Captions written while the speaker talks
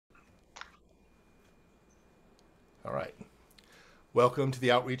All right. Welcome to the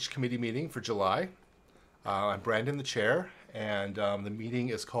Outreach Committee meeting for July. I'm Brandon, the chair, and the meeting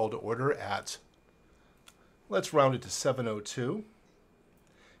is called to order at, let's round it to 7:02.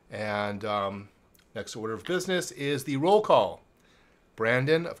 And next order of business is the roll call.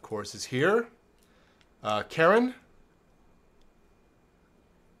 Brandon, of course, is here. Karen,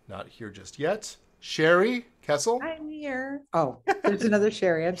 not here just yet. Sherry Kessel. I'm here. Oh, there's another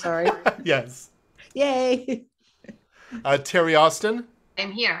Sherry. I'm sorry. Yes. Yay. Terry Austin.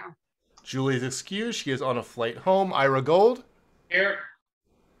 I'm here. Julie's excused. She is on a flight home. Ira Gold. Here.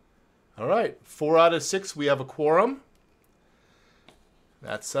 All right. 4 out of 6, we have a quorum.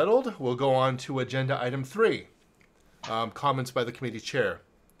 That's settled. We'll go on to agenda item 3. Comments by the committee chair.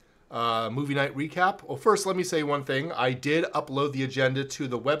 Movie night recap. Well, first, let me say one thing. I did upload the agenda to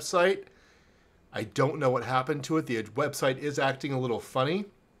the website. I don't know what happened to it. The website is acting a little funny.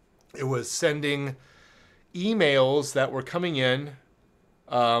 It was sending emails that were coming in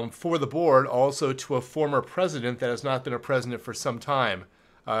for the board, also to a former president that has not been a president for some time,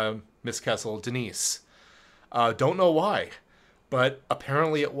 Miss Kessel, Denise. Don't know why, but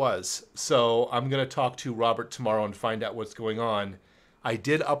apparently it was. So I'm going to talk to Robert tomorrow and find out what's going on. I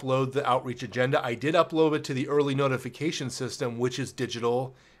did upload the outreach agenda. I did upload it to the early notification system, which is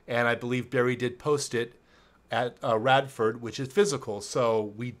digital, and I believe Barry did post it at Radford, which is physical.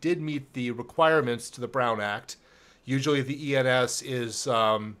 So we did meet the requirements to the Brown Act. Usually the ENS is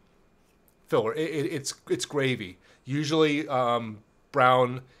filler. It's gravy. Usually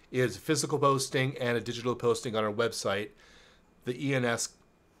Brown is physical posting and a digital posting on our website. The ENS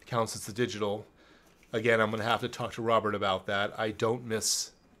counts as the digital. Again, I'm going to have to talk to Robert about that. I don't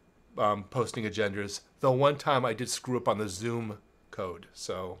miss posting agendas, though one time I did screw up on the Zoom code,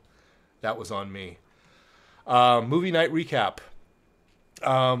 so that was on me. Movie night recap.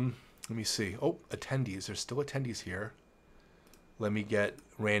 Let me see. Oh, attendees. There's still attendees here. Let me get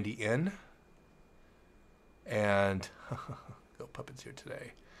Randy in. And go Puppets here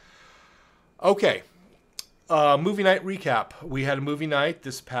today. Okay. Movie night recap. We had a movie night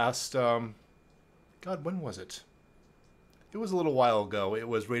this past, God, when was it? It was a little while ago. It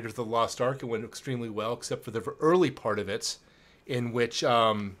was Raiders of the Lost Ark. It went extremely well, except for the early part of it, in which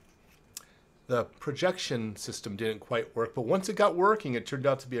the projection system didn't quite work. But once it got working, it turned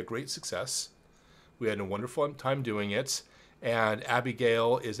out to be a great success. We had a wonderful time doing it. And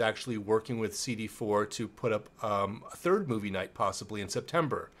Abigail is actually working with CD4 to put up a third movie night possibly in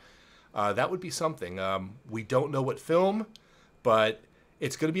September. That would be something. We don't know what film, but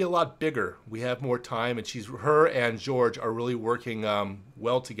it's going to be a lot bigger. We have more time, and her and George are really working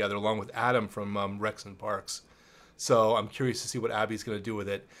well together, along with Adam from Rex and Parks. So I'm curious to see what Abby's going to do with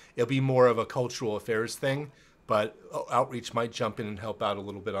it. It'll be more of a cultural affairs thing, but Outreach might jump in and help out a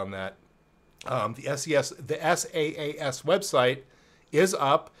little bit on that. The SAAS website is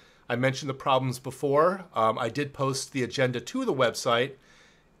up. I mentioned the problems before. I did post the agenda to the website.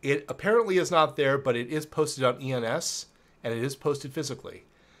 It apparently is not there, but it is posted on ENS, and it is posted physically.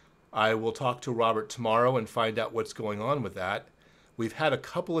 I will talk to Robert tomorrow and find out what's going on with that. We've had a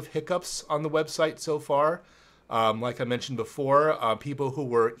couple of hiccups on the website so far. Like I mentioned before, people who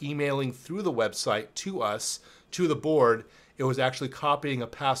were emailing through the website to us, to the board, it was actually copying a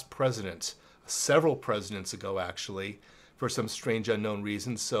past president, several presidents ago actually, for some strange unknown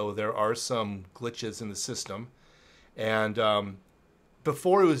reasons. So there are some glitches in the system. And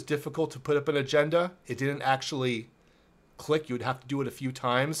before it was difficult to put up an agenda. It didn't actually click. You would have to do it a few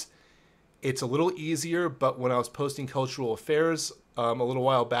times. It's a little easier, but when I was posting cultural affairs a little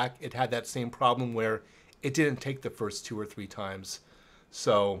while back, it had that same problem where it didn't take the first 2 or 3 times.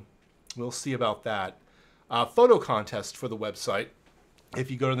 So we'll see about that. Photo contest for the website. If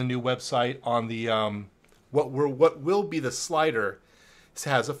you go to the new website on the what will be the slider, it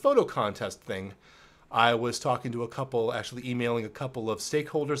has a photo contest thing. I was talking to actually emailing a couple of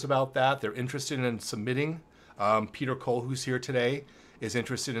stakeholders about that. They're interested in submitting. Peter Cole, who's here today, is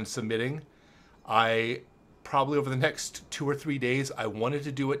interested in submitting. I probably over the next 2 or 3 days, I wanted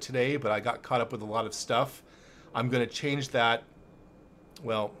to do it today, but I got caught up with a lot of stuff. I'm going to change that,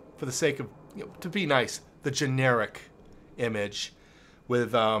 well, for the sake of, to be nice, the generic image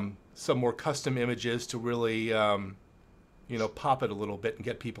with some more custom images to really, pop it a little bit and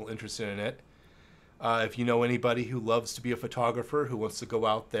get people interested in it. If you know anybody who loves to be a photographer, who wants to go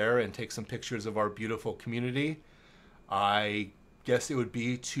out there and take some pictures of our beautiful community, I guess it would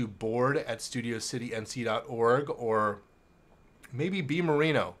be to board@studiocitync.org or maybe B.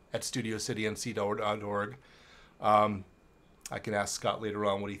 Marino at studiocitync.org. I can ask Scott later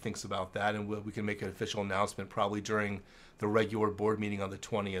on what he thinks about that, and we can make an official announcement probably during the regular board meeting on the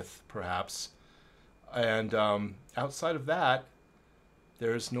 20th, perhaps. And outside of that,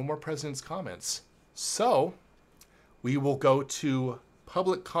 there's no more president's comments. So we will go to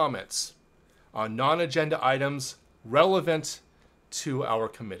public comments on non-agenda items relevant to our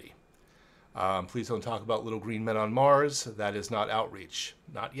committee. Please don't talk about little green men on Mars. That is not outreach.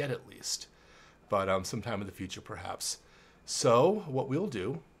 Not yet, at least. But sometime in the future, perhaps. So what we'll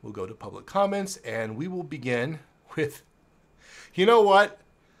do, we'll go to public comments, and we will begin with, you know what?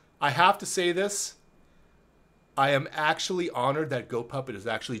 I have to say this. I am actually honored that GoPuppet is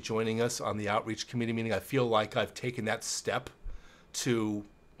actually joining us on the outreach committee meeting. I feel like I've taken that step to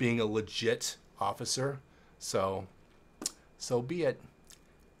being a legit officer. So be it.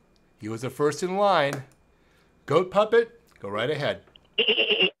 He was the first in line. GoPuppet, go right ahead.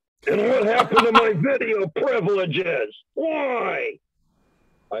 And what happened to my video privileges? Why?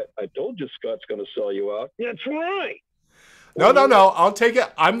 I told you Scott's going to sell you out. That's right. No. I'll take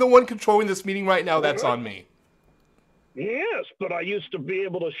it. I'm the one controlling this meeting right now. That's on me. Yes, but I used to be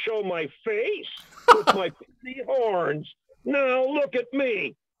able to show my face with my pretty horns. Now look at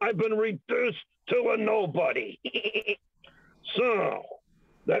me. I've been reduced to a nobody. So,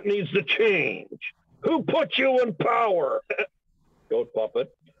 that needs to change. Who put you in power? Goat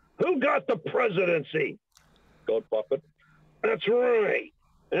Puppet. Who got the presidency? Goat Puppet. That's right.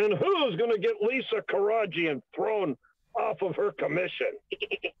 And who's going to get Lisa Karagian thrown off of her commission?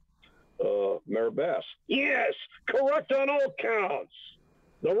 Mayor Bass. Yes, correct on all counts.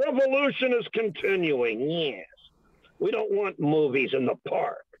 The revolution is continuing, yes. We don't want movies in the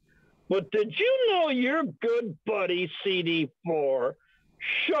park. But did you know your good buddy CD4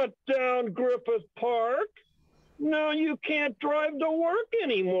 shut down Griffith Park? Now you can't drive to work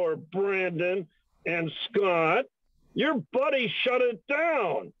anymore, Brandon and Scott. Your buddy shut it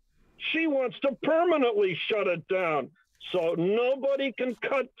down. She wants to permanently shut it down so nobody can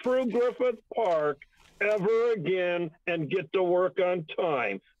cut through Griffith Park ever again and get to work on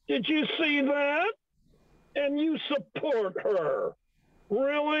time. Did you see that? And you support her.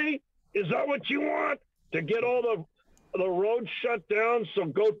 Really? Is that what you want? To get all the roads shut down so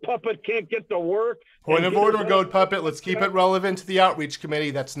Goat Puppet can't get to work? Point of order, Goat Puppet. Let's keep it relevant to the outreach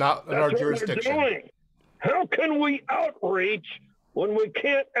committee. That's not in our jurisdiction. We're doing. How can we outreach when we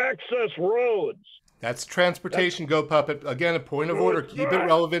can't access roads? That's transportation, Goat Puppet. Again, a point of order. Keep it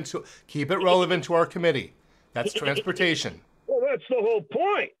relevant to our committee. That's transportation. Well, that's the whole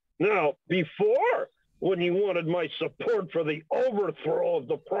point. Now, before, when you wanted my support for the overthrow of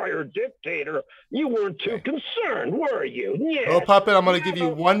the prior dictator, you weren't too concerned, were you? Yeah. Goat Puppet, I'm going to give you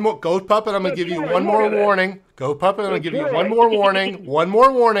one more. Goat Puppet, I'm going to give you one more warning. Goat Puppet, I'm going to give you one more warning. One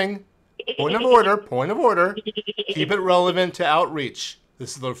more warning. Point of order. Point of order. Keep it relevant to outreach.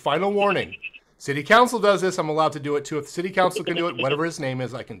 This is the final warning. City Council does this. I'm allowed to do it too. If the City Council can do it, whatever his name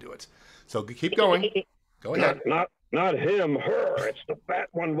is, I can do it. So keep going. Go ahead. Not him, her. It's the fat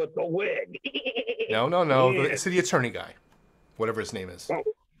one with the wig. No. Yeah. The city attorney guy. Whatever his name is.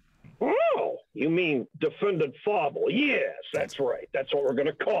 Oh, you mean Defendant Fauble. Yes, that's right. That's what we're going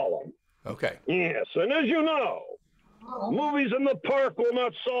to call him. Okay. Yes, and as you know, movies in the park will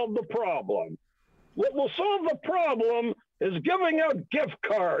not solve the problem. What will solve the problem is giving out gift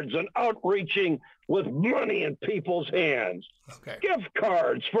cards and outreaching with money in people's hands. Okay. Gift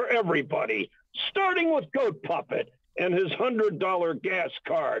cards for everybody, starting with Goat Puppet and his $100 gas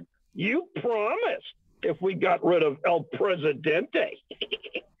card. You promised if we got rid of El Presidente.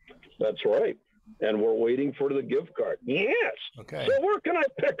 That's right. And we're waiting for the gift card. Yes. Okay. So where can I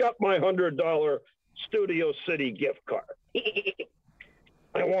pick up my $100 Studio City gift card?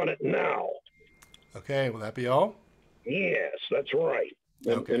 I want it now. Okay, will that be all? Yes, that's right.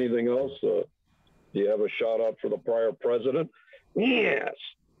 Okay. Anything else? Do you have a shout out for the prior president? Yes.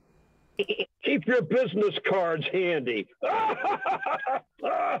 Keep your business cards handy.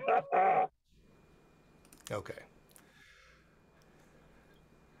 Okay.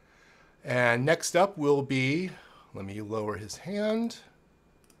 And next up will be, let me lower his hand.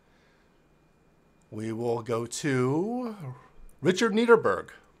 We will go to Richard Niederberg.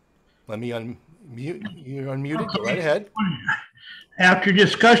 Let me unmute. You're unmuted. Go right ahead. After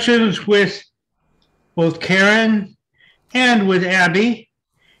discussions with both Karen and with Abby,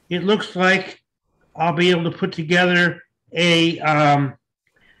 it looks like I'll be able to put together a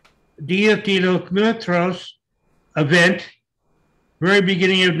Dia de los Muertos event, very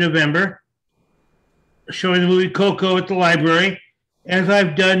beginning of November, showing the movie Coco at the library. As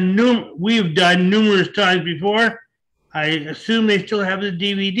we've done numerous times before. I assume they still have the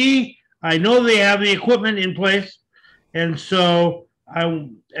DVD. I know they have the equipment in place, and so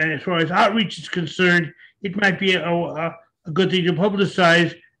and as far as outreach is concerned, it might be a good thing to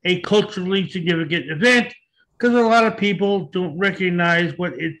publicize a culturally significant event, because a lot of people don't recognize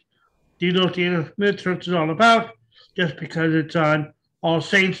what Dia de Muertos is all about, just because it's on All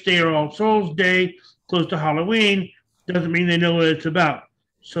Saints Day or All Souls Day, close to Halloween, doesn't mean they know what it's about.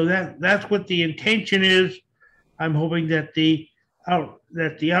 So that's what the intention is. I'm hoping that the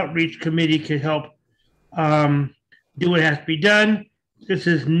outreach committee can help do what has to be done. This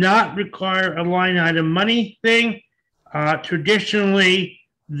does not require a line item money thing. Traditionally,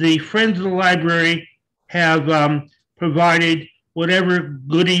 the Friends of the Library have provided whatever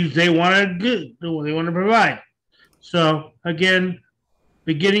goodies they want to provide. So again,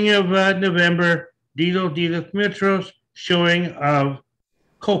 beginning of November, Dia de Muertos showing of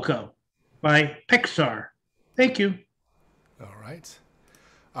Coco by Pixar. Thank you. All right.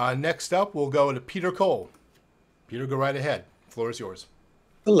 Next up, we'll go to Peter Cole. Peter, go right ahead. Floor is yours.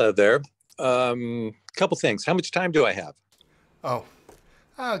 Hello there. Couple things. How much time do I have? Oh,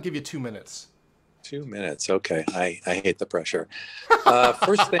 I'll give you 2 minutes. 2 minutes. Okay. I hate the pressure.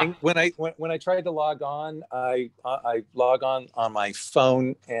 First thing, when I tried to log on, I log on my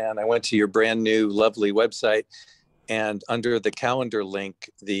phone, and I went to your brand new lovely website, and under the calendar link,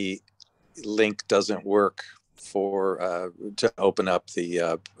 the link doesn't work for to open up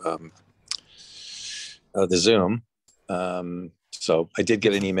the Zoom. So I did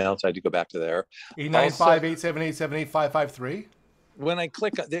get an email, so I had to go back to there. 895-878-78553. When I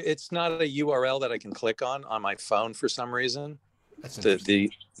click, it's not a URL that I can click on my phone for some reason. That's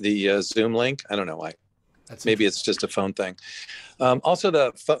The Zoom link. I don't know why. Maybe it's just a phone thing. Also,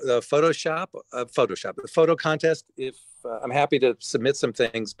 the photo contest. If I'm happy to submit some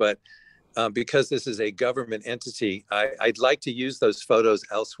things, but because this is a government entity, I'd like to use those photos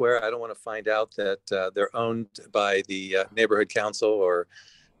elsewhere. I don't want to find out that they're owned by the neighborhood council or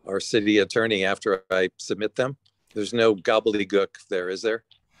city attorney after I submit them. There's no gobbledygook there, is there?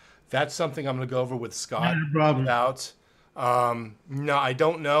 That's something I'm going to go over with Scott No problem. about. No, I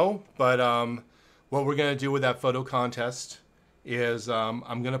don't know, but what we're going to do with that photo contest is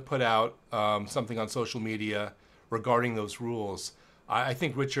I'm going to put out something on social media regarding those rules. I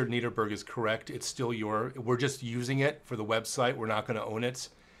think Richard Niederberg is correct. It's still we're just using it for the website. We're not going to own it.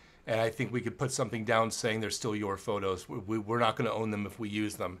 And I think we could put something down saying they're still your photos. We're not going to own them if we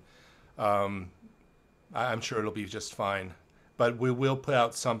use them. I'm sure it'll be just fine. But we will put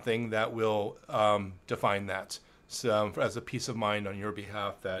out something that will define that. So as a peace of mind on your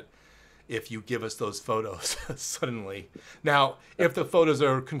behalf that if you give us those photos suddenly. Now, if the photos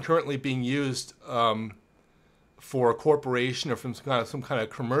are concurrently being used for a corporation or from some kind of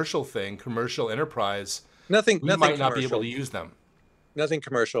commercial thing, commercial enterprise, we might not be able to use them. Nothing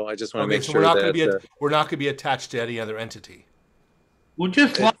commercial. I just want to make so sure we're not going to be attached to any other entity. We'll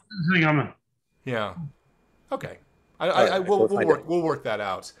just log this thing on. Yeah. Okay. We'll work that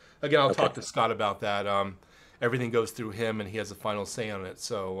out. Again, I'll talk to Scott about that. Everything goes through him, and he has a final say on it.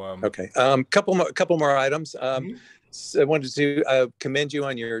 So okay. Couple more items. So I wanted to commend you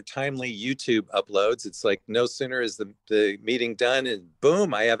on your timely YouTube uploads. It's like no sooner is the meeting done, and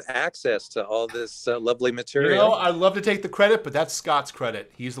boom, I have access to all this lovely material. You know, I'd love to take the credit, but that's Scott's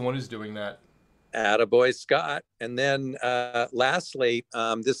credit. He's the one who's doing that. Attaboy, Scott. And then lastly,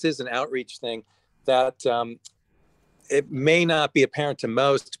 this is an outreach thing that it may not be apparent to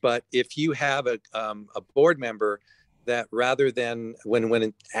most, but if you have a board member that rather than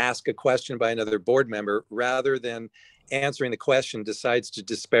when asked a question by another board member, rather than answering the question, decides to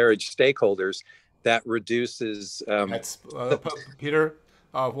disparage stakeholders, that reduces. That's Peter.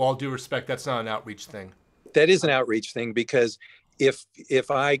 With all due respect, that's not an outreach thing. That is an outreach thing, because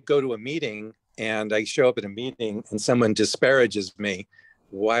if I go to a meeting and I show up at a meeting and someone disparages me,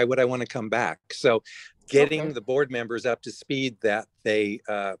 why would I want to come back? So getting the board members up to speed that they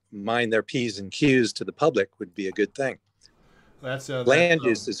mind their P's and Q's to the public would be a good thing. That's land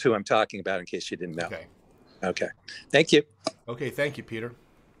use is who I'm talking about, in case you didn't know. Okay. Thank you. Okay. Thank you, Peter.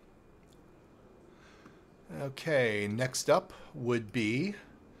 Okay. Next up would be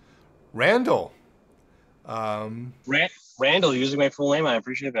Randall. Randall, using my full name. I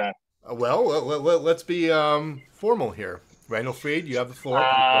appreciate that. Well, let's be formal here. Randall Freed, you have the floor.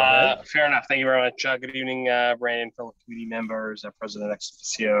 Fair enough. Thank you very much. Good evening, Brandon, fellow committee members, President ex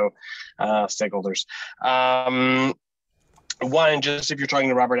officio, stakeholders. One, just if you're talking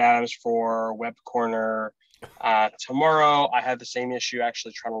to Robert Adams for Web Corner tomorrow, I had the same issue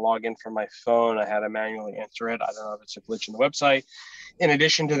actually trying to log in from my phone. I had to manually enter it. I don't know if it's a glitch in the website. In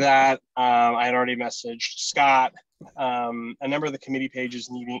addition to that, I had already messaged Scott. A number of the committee pages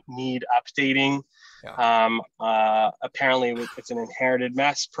need updating. Yeah. Apparently it's an inherited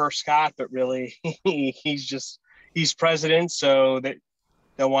mess per Scott, but really he's president, so that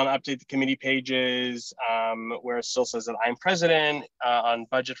They'll want to update the committee pages where it still says that I'm president. On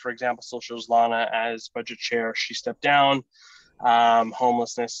budget, for example, still shows Lana as budget chair. She stepped down.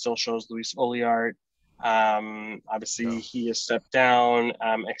 Homelessness still shows Luis Oliart. Obviously, he has stepped down,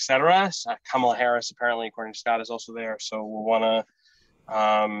 etc. Kamala Harris, apparently, according to Scott, is also there. So we'll want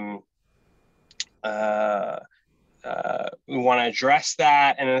to address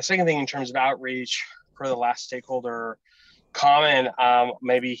that. And then the second thing, in terms of outreach, for the last stakeholder comment,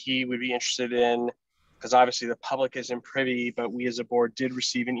 maybe he would be interested in, because obviously the public isn't privy, but we as a board did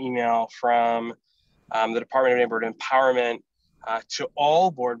receive an email from the Department of Neighborhood Empowerment to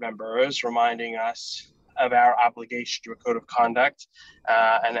all board members, reminding us of our obligation to a code of conduct.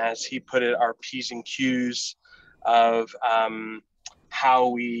 And as he put it, our P's and Q's of how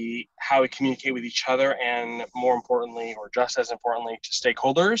we communicate with each other, and more importantly, or just as importantly, to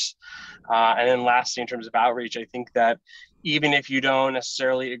stakeholders. And then lastly, in terms of outreach, I think that even if you don't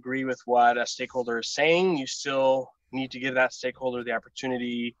necessarily agree with what a stakeholder is saying, you still need to give that stakeholder the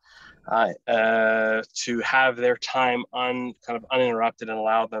opportunity to have their time kind of uninterrupted and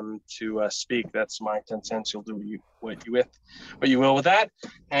allow them to speak. That's my 10 cents. You'll do what you will with that.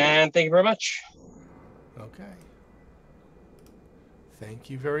 And thank you very much. Okay. Thank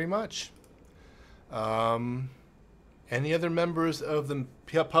you very much. Any other members of the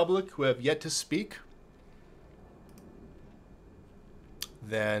public who have yet to speak?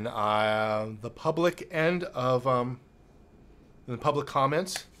 Then the public end of the public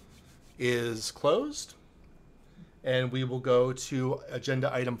comments is closed, and we will go to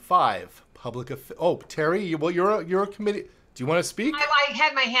agenda item 5. Terry, you're a committee. Do you want to speak? I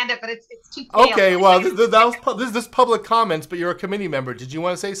had my hand up, but it's too pale. Okay, well, this is public comments, but you're a committee member. Did you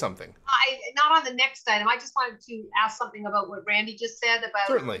want to say something? Not on the next item. I just wanted to ask something about what Randy just said about.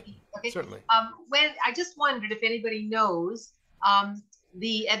 Certainly. Okay. Certainly. When I just wondered if anybody knows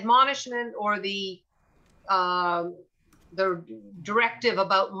the admonishment or the directive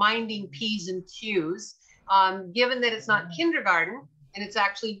about minding P's and Q's, given that it's not kindergarten, and it's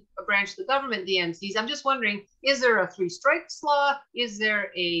actually a branch of the government, the NCs. I'm just wondering, is there a 3 strikes law? Is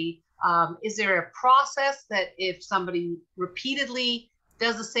there a process that if somebody repeatedly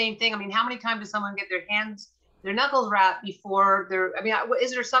does the same thing? I mean, how many times does someone get their knuckles wrapped before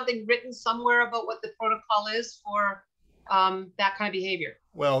is there something written somewhere about what the protocol is for that kind of behavior?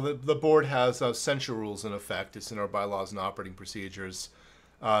 Well, the board has censure rules in effect. It's in our bylaws and operating procedures.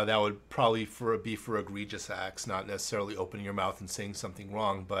 That would probably be for egregious acts, not necessarily opening your mouth and saying something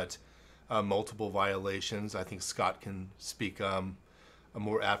wrong, but multiple violations. I think Scott can speak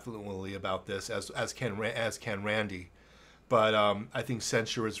more affluently about this, as can Randy. But I think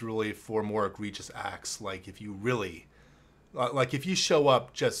censure is really for more egregious acts, like if you show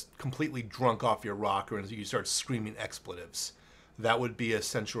up just completely drunk off your rocker and you start screaming expletives, that would be a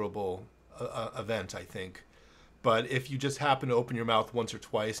censurable event, I think. But if you just happen to open your mouth once or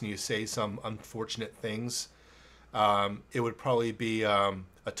twice and you say some unfortunate things, it would probably be a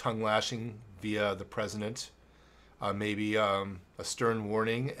tongue lashing via the president, maybe a stern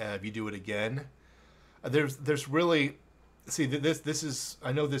warning if you do it again. There's really, see, this is,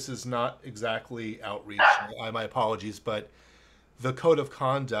 I know this is not exactly outreach. My apologies, but the code of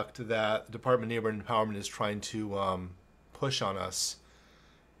conduct that the Department of Neighborhood Empowerment is trying to push on us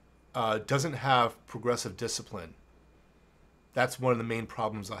doesn't have progressive discipline. That's one of the main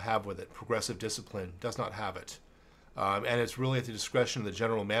problems I have with it. Progressive discipline does not have it. And it's really at the discretion of the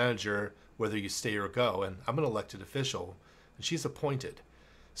general manager whether you stay or go. And I'm an elected official, and she's appointed.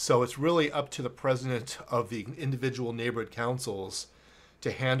 So it's really up to the president of the individual neighborhood councils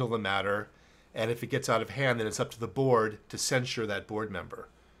to handle the matter. And if it gets out of hand, then it's up to the board to censure that board member.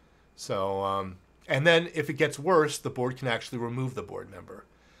 So, and then if it gets worse, the board can actually remove the board member.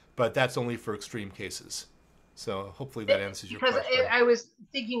 But that's only for extreme cases. So hopefully that answers your question. Because I was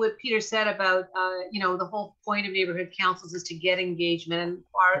thinking what Peter said about, the whole point of neighborhood councils is to get engagement. And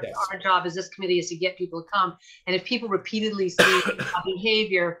our job as this committee is to get people to come. And if people repeatedly see a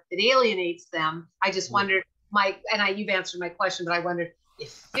behavior that alienates them, I just wondered, you've answered my question, but I wondered if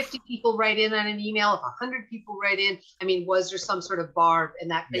 50 people write in on an email, if 100 people write in, I mean, was there some sort of bar in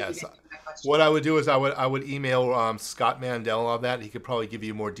that? Yes. What I would do is I would email Scott Mandel on that. He could probably give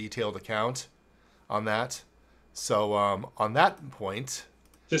you a more detailed account on that. So on that point,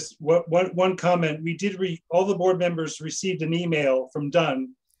 just one comment. We did all the board members received an email from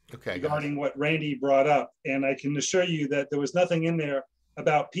Dunn regarding what Randy brought up, and I can assure you that there was nothing in there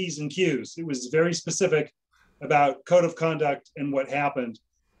about P's and Q's. It was very specific about code of conduct and what happened.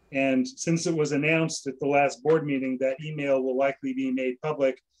 And since it was announced at the last board meeting, that email will likely be made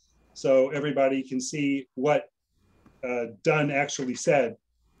public so everybody can see what Dunn actually said.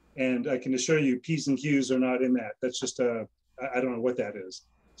 And I can assure you P's and Q's are not in that. That's just I don't know what that is.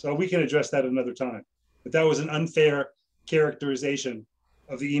 So we can address that another time. But that was an unfair characterization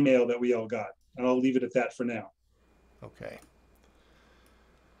of the email that we all got. And I'll leave it at that for now. Okay.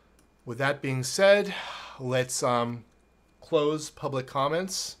 With that being said, let's close public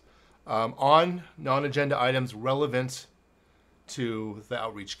comments on non-agenda items relevant to the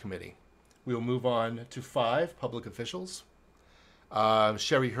outreach committee. We will move on to 5 public officials.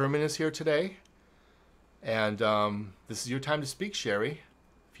 Sherry Herman is here today, and this is your time to speak, Sherry,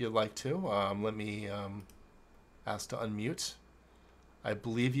 if you'd like to. Let me ask to unmute. I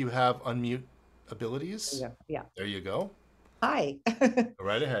believe you have unmute abilities. Yeah, yeah. There you go. Hi. Go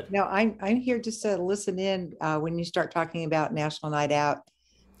right ahead. No, I'm here just to listen in when you start talking about National Night Out.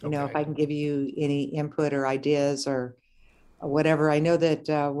 You know, if Okay. I can give you any input or ideas or whatever. I know that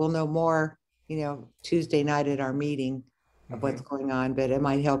we'll know more, you know, Tuesday night at our meeting of what's going on, but it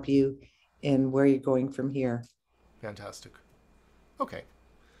might help you in where you're going from here. Fantastic. Okay.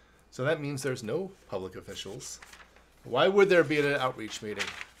 So that means there's no public officials. Why would there be an outreach meeting?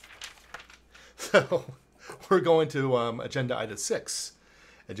 So we're going to agenda item 6.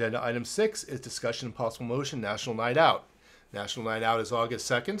 Agenda item 6 is discussion and possible motion, National Night Out. National Night Out is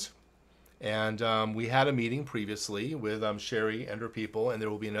August 2nd. And we had a meeting previously with Sherry and her people, and there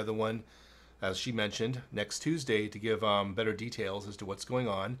will be another one, as she mentioned, next Tuesday to give better details as to what's going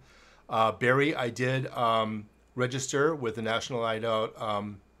on. Barry, I did register with the National Night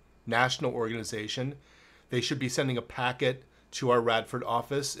Out national organization. They should be sending a packet to our Radford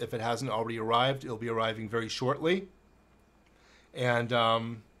office. If it hasn't already arrived, it'll be arriving very shortly. And,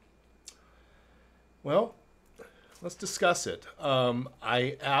 well, let's discuss it.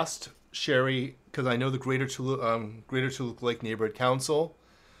 I asked Sherry, because I know the Greater Toluca Lake Neighborhood Council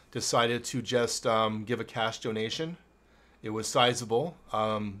decided to just give a cash donation. It was sizable.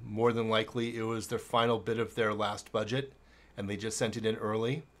 More than likely, it was their final bit of their last budget, and they just sent it in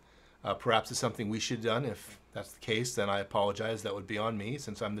early. Perhaps it's something we should have done. If that's the case, then I apologize. That would be on me,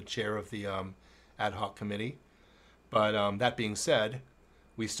 since I'm the chair of the ad hoc committee. But that being said,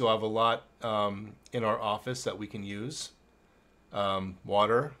 we still have a lot in our office that we can use.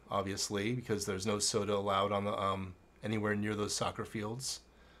 Water, obviously, because there's no soda allowed on the anywhere near those soccer fields.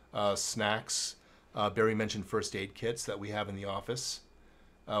 Snacks. Barry mentioned first aid kits that we have in the office.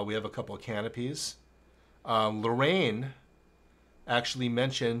 We have a couple of canopies. Lorraine actually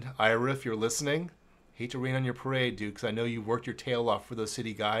mentioned, Ira, if you're listening, hate to rain on your parade, dude, because I know you worked your tail off for those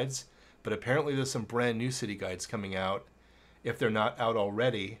city guides, but apparently there's some brand new city guides coming out. If they're not out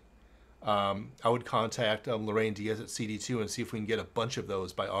already, I would contact Lorraine Diaz at CD2 and see if we can get a bunch of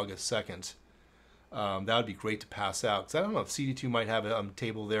those by August 2nd. That would be great to pass out, because I don't know if CD2 might have a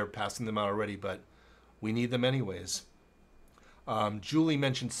table there passing them out already, but we need them anyways. Julie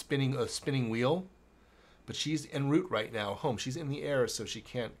mentioned a spinning wheel, but she's en route right now home. She's in the air, so she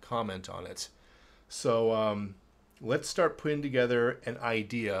can't comment on it. So let's start putting together an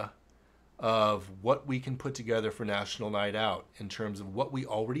idea of what we can put together for National Night Out in terms of what we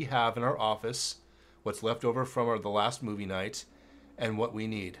already have in our office, what's left over from the last movie night, and what we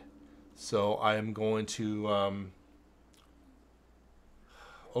need. So I am going to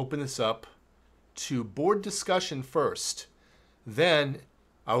open this up to board discussion first. Then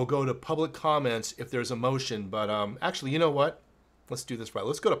I will go to public comments if there's a motion. But actually, you know what? Let's do this right.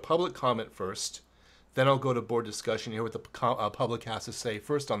 Let's go to public comment first. Then I'll go to board discussion, hear what the public has to say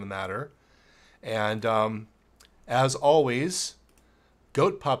first on the matter. And as always,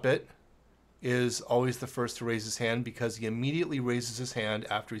 Goat Puppet is always the first to raise his hand because he immediately raises his hand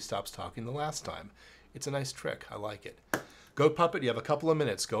after he stops talking the last time. It's a nice trick. I like it. Goat Puppet, you have a couple of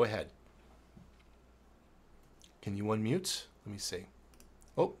minutes. Go ahead. Can you unmute? Let me see.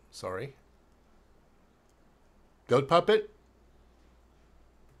 Oh, sorry. Goat Puppet?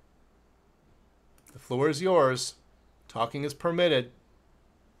 The floor is yours. Talking is permitted.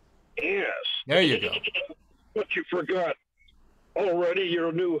 Yes. There you go. But you forgot already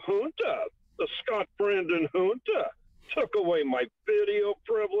your new junta. The Scott Brandon junta took away my video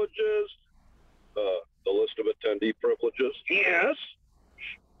privileges, the list of attendee privileges. Yes.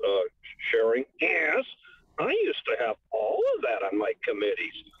 Sharing. Yes. I used to have all of that on my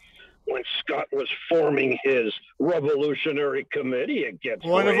committees. When Scott was forming his revolutionary committee against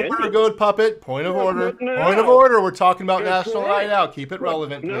Point of Randy. order, Goat Puppet. Point of order. No. Point of order. We're talking about That's National right. Night Out. Keep it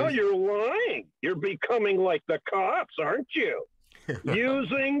relevant, No, please. you're lying. You're becoming like the cops, aren't you?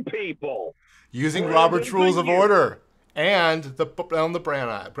 Using people. Using Brandon Robert's Rules of for you. Order and the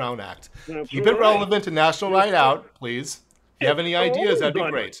Brown Act. That's Keep it right. relevant to National Night Out, please. If you have any It's ideas, that'd be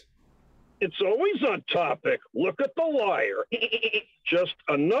always great. It's always on topic. Look at the liar. Just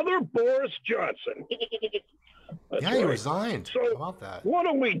another Boris Johnson. Yeah, he resigned. So how about that? What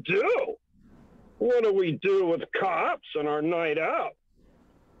do we do? What do we do with cops and our night out?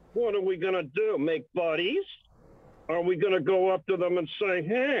 What are we going to do? Make buddies? Are we going to go up to them and say,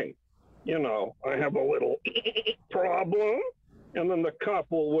 hey, you know, I have a little problem? And then the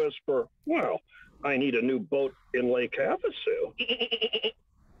cop will whisper, well, I need a new boat in Lake Havasu.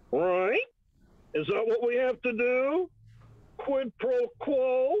 Right? Is that what we have to do? Quid pro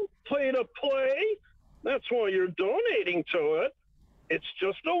quo, pay to play? That's why you're donating to it. It's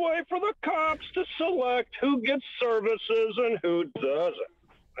just a way for the cops to select who gets services and who doesn't.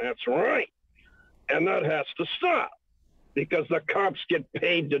 That's right. And that has to stop because the cops get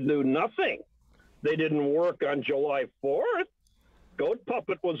paid to do nothing. They didn't work on July 4th. Goat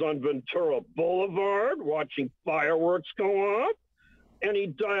Puppet was on Ventura Boulevard watching fireworks go off, and he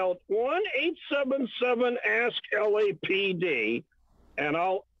dialed 1-877-ASK-LAPD, and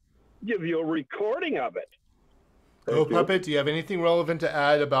I'll give you a recording of it. Goat Puppet, do you have anything relevant to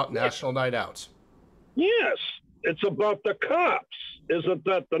add about National Night Out? Yes, it's about the cops. Isn't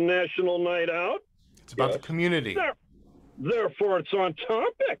that the National Night Out? It's about the community. Therefore, it's on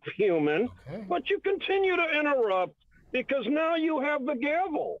topic, human. Okay. But you continue to interrupt because now you have the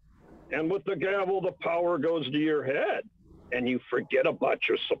gavel. And with the gavel, the power goes to your head. And you forget about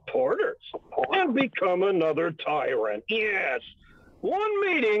your supporters and become another tyrant. Yes, one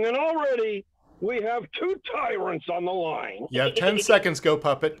meeting and already we have 2 tyrants on the line. You have 10 seconds, Goat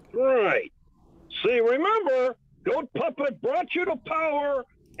Puppet. Right. See, remember, Goat Puppet brought you to power,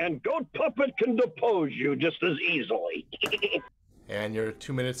 and Goat Puppet can depose you just as easily. And your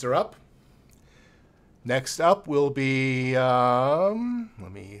 2 minutes are up. Next up will be,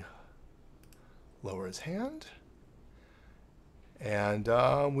 let me lower his hand. And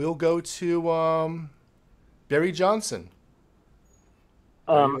we'll go to Barry Johnson.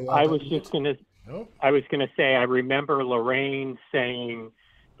 I was gonna say I remember Lorraine saying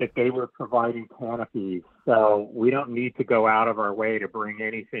that they were providing canopies, so we don't need to go out of our way to bring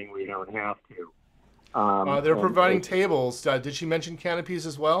anything we don't have to. They're providing tables. Did she mention canopies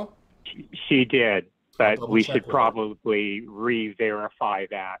as well? She did, but we should probably re-verify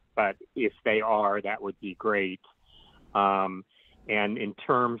that. But if they are, that would be great. And in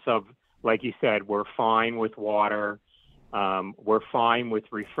terms of, like you said, we're fine with water. We're fine with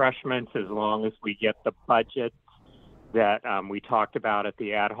refreshments as long as we get the budget that we talked about at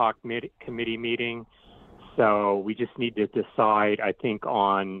the ad hoc committee meeting. So we just need to decide, I think,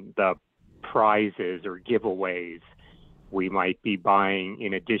 on the prizes or giveaways we might be buying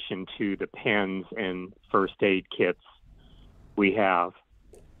in addition to the pens and first aid kits we have.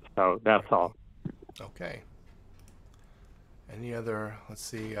 So that's all. Okay. Any other, let's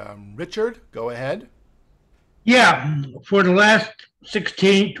see, Richard, go ahead. Yeah, for the last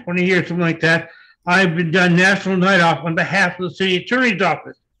 16, 20 years, something like that, I've been done National Night Off on behalf of the city attorney's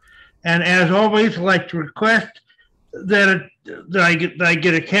office. And as always, I'd like to request that I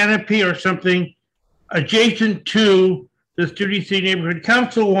get a canopy or something adjacent to the Studio City Neighborhood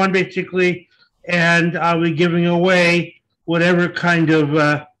Council one, basically, and I'll be giving away whatever kind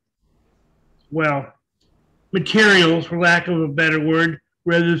of, materials, for lack of a better word,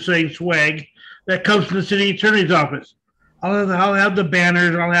 rather than saying swag, that comes from the city attorney's office. I'll have the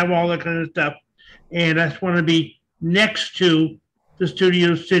banners, I'll have all that kind of stuff. And I just want to be next to the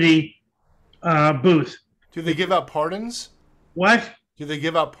Studio City booth. Do they give out pardons? What? Do they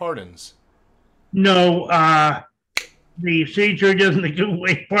give out pardons? No, the city attorney doesn't give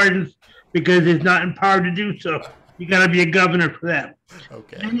away pardons because it's not empowered to do so. You got to be a governor for that.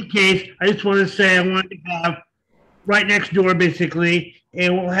 Okay. In any case, I just want to say I wanted to have right next door, basically,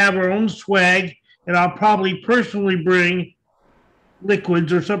 and we'll have our own swag, and I'll probably personally bring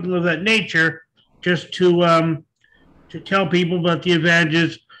liquids or something of that nature just to tell people about the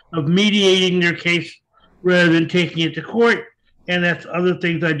advantages of mediating their case rather than taking it to court. And that's other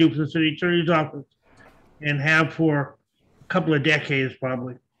things I do for the city attorney's office and have for a couple of decades,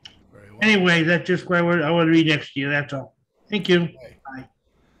 probably. Very well. Anyway, that's just where I want to be next to you. That's all. Thank you. Okay. Bye.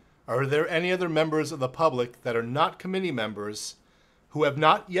 Are there any other members of the public that are not committee members who have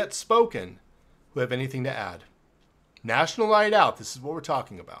not yet spoken who have anything to add? National Night Out, this is what we're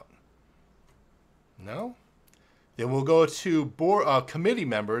talking about. No? Then we'll go to committee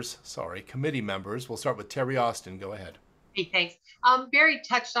members. We'll start with Terry Austin. Go ahead. Hey, thanks. Barry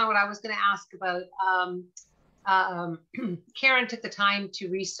touched on what I was going to ask about. Karen took the time to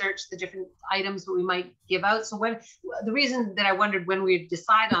research the different items that we might give out. So the reason that I wondered when we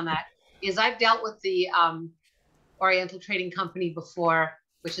decide on that is I've dealt with the Oriental Trading Company before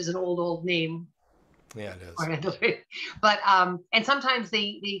which is an old name. Yeah, it is. But and sometimes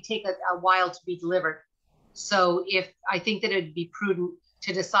they take a while to be delivered. So I think that it'd be prudent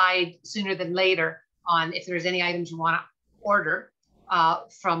to decide sooner than later on if there's any items you want to order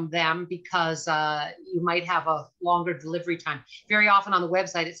from them, because you might have a longer delivery time. Very often on the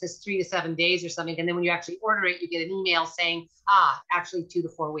website it says 3 to 7 days or something, and then when you actually order it, you get an email saying, actually 2 to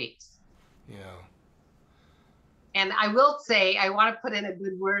 4 weeks. Yeah. And I will say, I want to put in a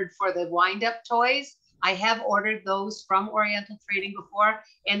good word for the wind-up toys. I have ordered those from Oriental Trading before,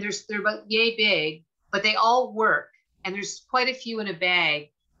 and they're about yay big, but they all work, and there's quite a few in a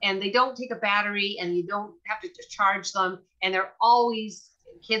bag, and they don't take a battery, and you don't have to charge them, and they're always,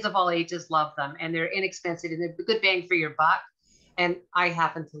 kids of all ages love them, and they're inexpensive, and they're a good bang for your buck, and I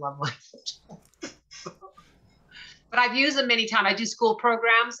happen to love them. But I've used them many times. I do school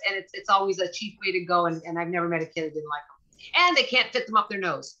programs, and it's always a cheap way to go, and I've never met a kid that didn't like them. And they can't fit them up their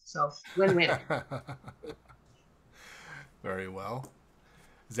nose, so win-win. Very well.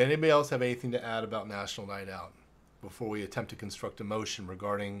 Does anybody else have anything to add about National Night Out before we attempt to construct a motion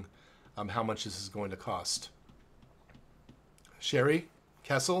regarding how much this is going to cost? Sherry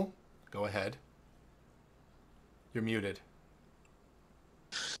Kessel, go ahead. You're muted.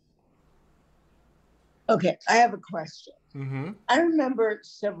 Okay, I have a question. Mm-hmm. I remember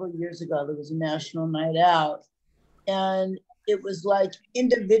several years ago there was a National Night Out, and it was like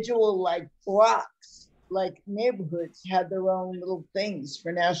individual, like blocks, like neighborhoods had their own little things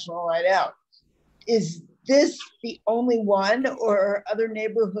for National Night Out. Is this the only one, or are other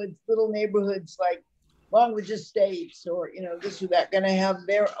neighborhoods, little neighborhoods like Longwood Estates or this or that, going to have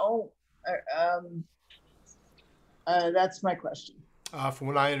their own? That's my question. From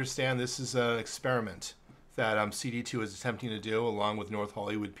what I understand, this is an experiment that CD2 is attempting to do along with North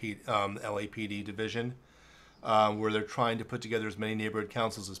Hollywood LAPD division, where they're trying to put together as many neighborhood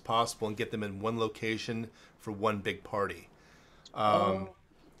councils as possible and get them in one location for one big party.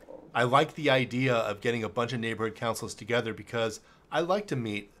 I like the idea of getting a bunch of neighborhood councils together because I like to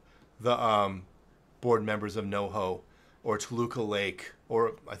meet the board members of NoHo or Toluca Lake,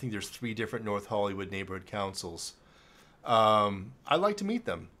 or I think there's 3 different North Hollywood neighborhood councils. I'd like to meet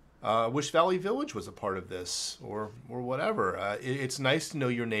them. Wish Valley Village was a part of this, or whatever. It's nice to know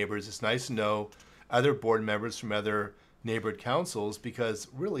your neighbors. It's nice to know other board members from other neighborhood councils, because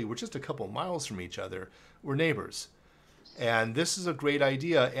really we're just a couple miles from each other. We're neighbors. And this is a great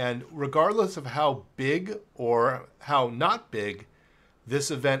idea. And regardless of how big or how not big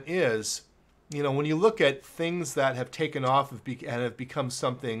this event is, when you look at things that have taken off and have become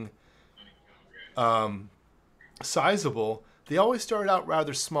something sizable, they always started out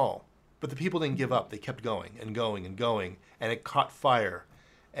rather small, but the people didn't give up. They kept going and going and going, and it caught fire,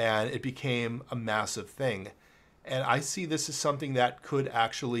 and it became a massive thing. And I see this as something that could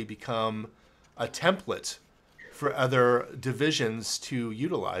actually become a template for other divisions to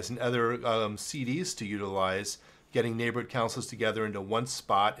utilize and other CDs to utilize, getting neighborhood councils together into one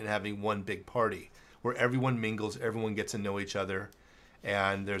spot and having one big party where everyone mingles, everyone gets to know each other,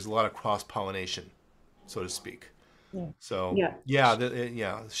 and there's a lot of cross-pollination, so to speak. Yeah. So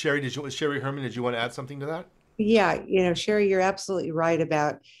yeah. Sherry Herman, did you want to add something to that? Yeah, Sherry, you're absolutely right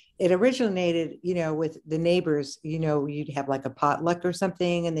about it. Originated, with the neighbors. You'd have like a potluck or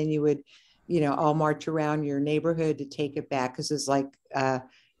something, and then you would, all march around your neighborhood to take it back, because it's like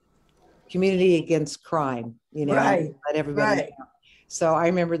community against crime. Right. Let everybody right. know. So I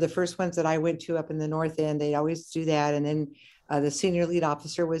remember the first ones that I went to up in the North End. They always do that, and then the senior lead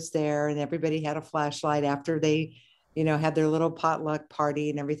officer was there, and everybody had a flashlight after they had their little potluck party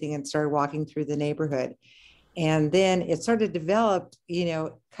and everything, and started walking through the neighborhood. And then it started to develop,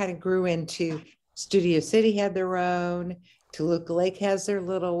 kind of grew into Studio City had their own, Toluca Lake has their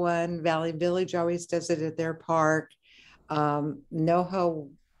little one, Valley Village always does it at their park. NoHo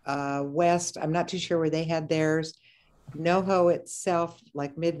West, I'm not too sure where they had theirs. NoHo itself,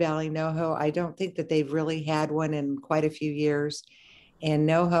 like Mid-Valley NoHo, I don't think that they've really had one in quite a few years. And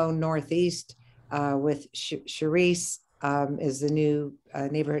NoHo Northeast, with Charisse is the new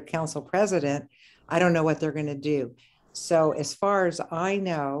neighborhood council president. I don't know what they're going to do. So as far as I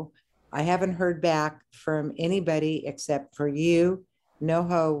know, I haven't heard back from anybody except for you,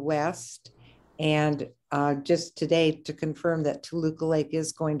 NoHo West, and just today to confirm that Toluca Lake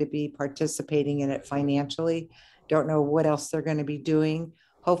is going to be participating in it financially. Don't know what else they're going to be doing.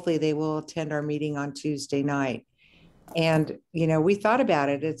 Hopefully they will attend our meeting on Tuesday night. And, we thought about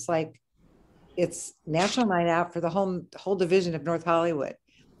it. It's like, it's National Night Out for the whole division of North Hollywood.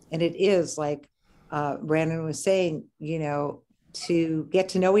 And it is like Brandon was saying, to get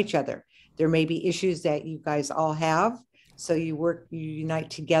to know each other. There may be issues that you guys all have. So you unite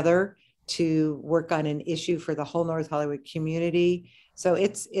together to work on an issue for the whole North Hollywood community. So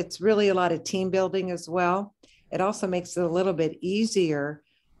it's really a lot of team building as well. It also makes it a little bit easier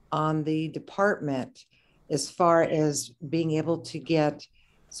on the department as far as being able to get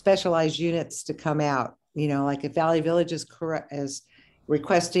specialized units to come out. You know, like if Valley Village is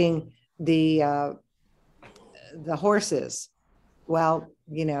requesting the horses, well,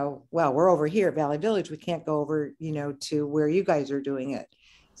 we're over here at Valley Village. We can't go over, to where you guys are doing it.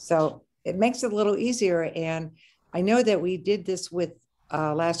 So it makes it a little easier. And I know that we did this with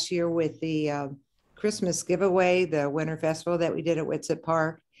last year with the Christmas giveaway, the Winter Festival that we did at Whitsett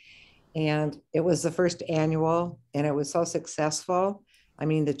Park. And it was the first annual, and it was so successful. I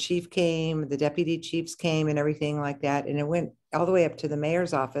mean, the chief came, the deputy chiefs came, and everything like that. And it went all the way up to the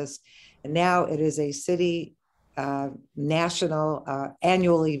mayor's office. And now it is a city national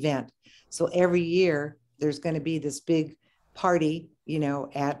annual event. So every year there's going to be this big party,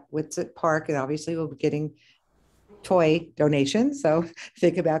 at Whitsett Park. And obviously we'll be getting toy donations. So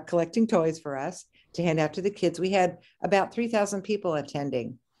think about collecting toys for us to hand out to the kids. We had about 3,000 people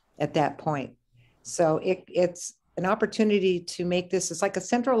attending at that point. So it's an opportunity to make this, it's like a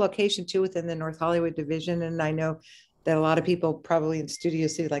central location too within the North Hollywood division. And I know that a lot of people probably in Studio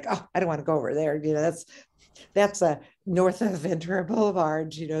City like, oh, I don't want to go over there. That's a north of Ventura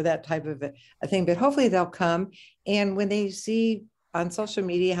Boulevard, that type of a thing. But hopefully they'll come. And when they see on social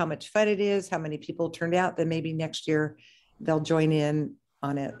media how much fun it is, how many people turned out, then maybe next year they'll join in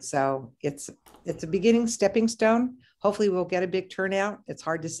on it. So it's a beginning stepping stone. Hopefully we'll get a big turnout. It's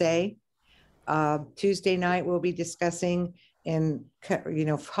hard to say. Tuesday night, we'll be discussing and,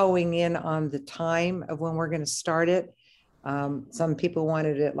 honing in on the time of when we're going to start it. Some people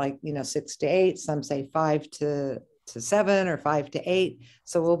wanted it like, 6 to 8, some say 5 to 7 or 5 to 8.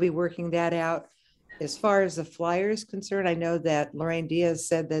 So we'll be working that out. As far as the flyer is concerned, I know that Lorraine Diaz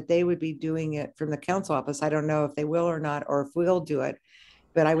said that they would be doing it from the council office. I don't know if they will or not, or if we'll do it,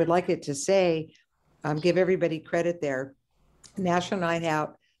 but I would like it to say, give everybody credit there. National Night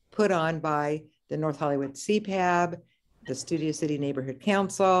Out put on by the North Hollywood CPAB, the Studio City Neighborhood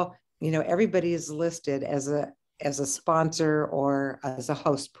Council. Everybody is listed as a sponsor or as a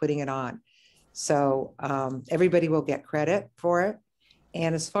host putting it on. So everybody will get credit for it.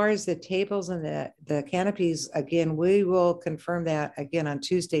 And as far as the tables and the canopies, again, we will confirm that again on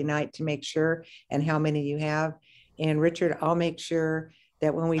Tuesday night to make sure and how many you have. And Richard, I'll make sure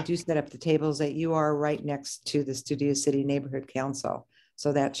that when we do set up the tables that you are right next to the Studio City Neighborhood Council.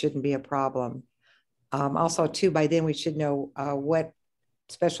 So that shouldn't be a problem. Also too, by then we should know what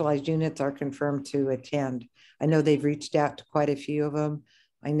specialized units are confirmed to attend. I know they've reached out to quite a few of them.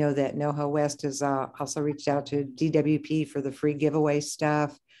 I know that NoHo West has also reached out to DWP for the free giveaway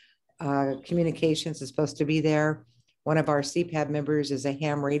stuff. Communications is supposed to be there. One of our CPAB members is a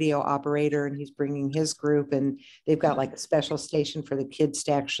ham radio operator, and he's bringing his group, and they've got like a special station for the kids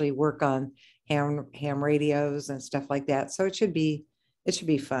to actually work on ham radios and stuff like that. So it should be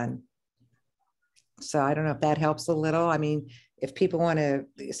fun. So I don't know if that helps a little. I mean, if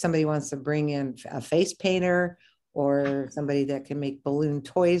somebody wants to bring in a face painter or somebody that can make balloon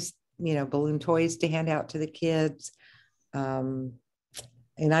toys to hand out to the kids. And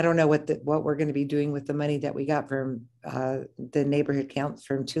I don't know what we're going to be doing with the money that we got from the neighborhood council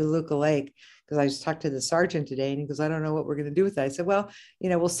from Toluca Lake, because I just talked to the sergeant today and he goes, I don't know what we're going to do with that. I said, well,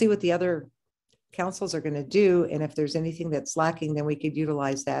 we'll see what the other councils are going to do. And if there's anything that's lacking, then we could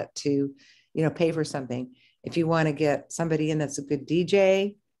utilize that to, pay for something. If you want to get somebody in that's a good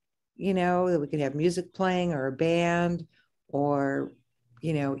DJ, that we could have music playing or a band, or,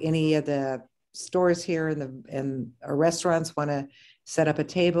 any of the stores here and our restaurants want to set up a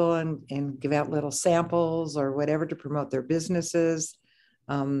table and give out little samples or whatever to promote their businesses.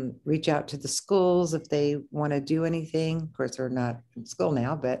 Reach out to the schools if they want to do anything. Of course, they're not in school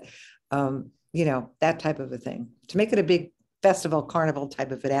now, but, that type of a thing to make it a big festival, carnival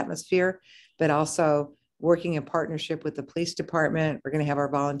type of an atmosphere, but also working in partnership with the police department. We're going to have our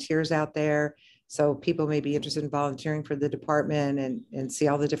volunteers out there. So people may be interested in volunteering for the department and see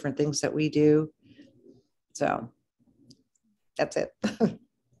all the different things that we do. So that's it.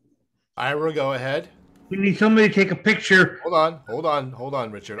 Ira, go ahead. We need somebody to take a picture. Hold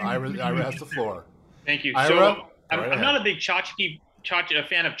on, Richard. Ira has the floor. Thank you. Ira, so I'm not a big a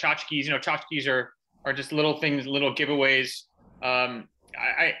fan of tchotchkes. Tchotchkes are just little things, little giveaways.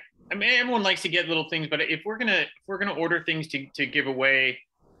 I mean, everyone likes to get little things, but if we're gonna order things to give away,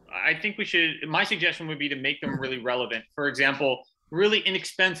 I think we should. My suggestion would be to make them really relevant. For example, really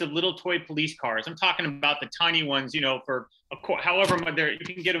inexpensive little toy police cars. I'm talking about the tiny ones, for however much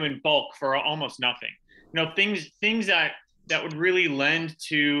you can get them in bulk for almost nothing. Things that that would really lend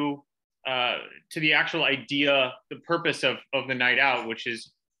to the actual idea, the purpose of the night out, which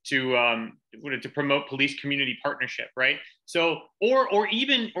is to promote police community partnership, right? So, or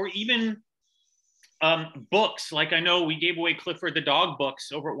even books, like I know we gave away Clifford the Dog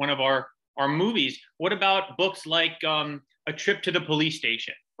books over at one of our movies. What about books like A Trip to the Police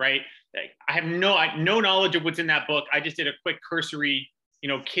Station, right? I have no knowledge of what's in that book. I just did a quick cursory,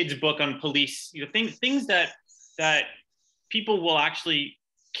 kids book on police, things that people will actually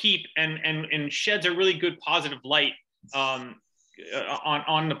keep and sheds a really good positive light on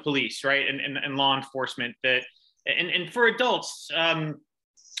the police, right? And law enforcement, that, and for adults,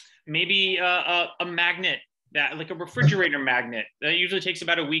 maybe a magnet, that like a refrigerator magnet that usually takes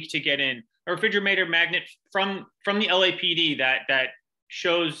about a week to get in, a refrigerator magnet from the LAPD that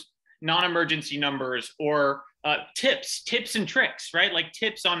shows non-emergency numbers, or tips and tricks, right? Like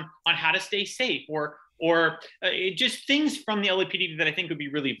tips on how to stay safe, or just things from the LAPD that I think would be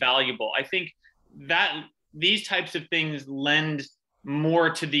really valuable. I think that these types of things lend more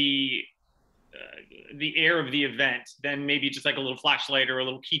to the air of the event than maybe just like a little flashlight or a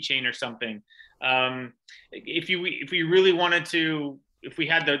little keychain or something. If we really wanted to, if we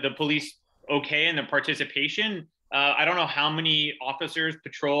had the police okay and the participation, I don't know how many officers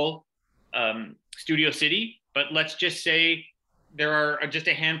patrol Studio City, but let's just say there are just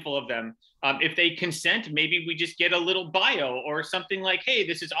a handful of them. If they consent, maybe we just get a little bio or something like, hey,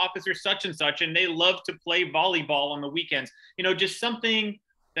 this is Officer such and such, and they love to play volleyball on the weekends. Just something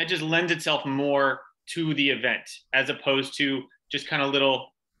that just lends itself more to the event, as opposed to just kind of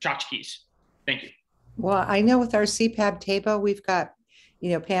little tchotchkes. Thank you. Well, I know with our CPAB table, we've got,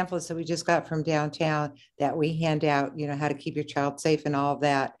 pamphlets that we just got from downtown that we hand out, how to keep your child safe and all of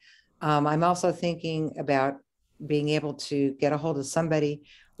that. I'm also thinking about being able to get a hold of somebody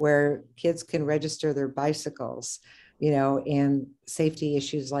where kids can register their bicycles, and safety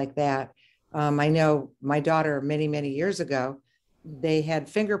issues like that. I know my daughter many, many years ago, they had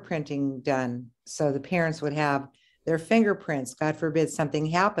fingerprinting done. So the parents would have their fingerprints. God forbid something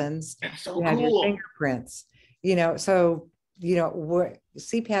happens, That's so you have your cool. fingerprints,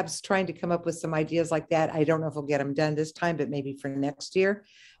 CPAB's trying to come up with some ideas like that. I don't know if we'll get them done this time, but maybe for next year.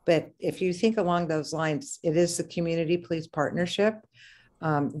 But if you think along those lines, it is the community police partnership,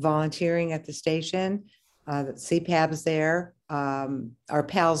 volunteering at the station, the CPAB is there, our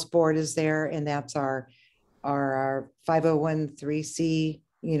PALS board is there, and that's our 501(c),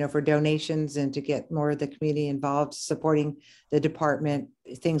 for donations and to get more of the community involved, supporting the department,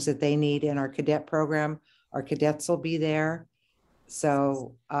 things that they need in our cadet program. Our cadets will be there.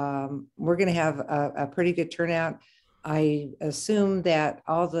 So we're going to have a pretty good turnout. I assume that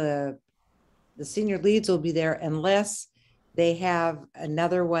all the senior leads will be there, unless they have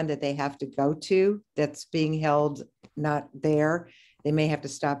another one that they have to go to that's being held not there. They may have to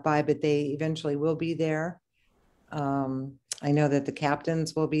stop by, but they eventually will be there. I know that the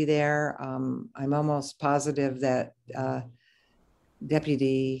captains will be there. I'm almost positive that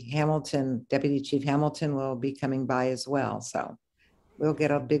Deputy Chief Hamilton will be coming by as well. So we'll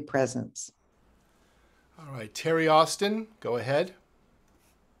get a big presence. All right, Terry Austin, go ahead.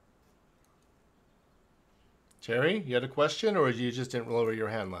 Terry, you had a question, or you just didn't lower your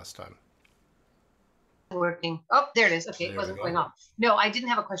hand last time? Working. Oh, there it is. Okay, There it wasn't we go. going off. No, I didn't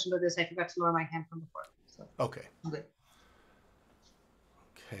have a question about this. I forgot to lower my hand from before. So Okay. I'm good.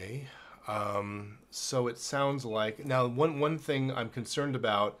 Okay. So it sounds like now one thing I'm concerned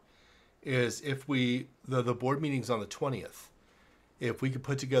about is if the board meeting's on the 20th, if we could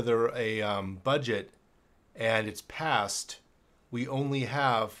put together a budget and it's passed, we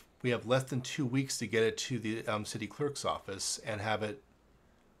have less than 2 weeks to get it to the city clerk's office and have it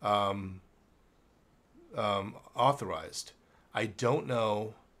authorized. I don't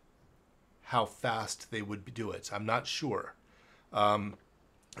know how fast they would do it. I'm not sure.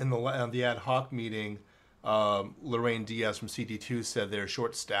 In the ad hoc meeting, Lorraine Diaz from CD2 said they're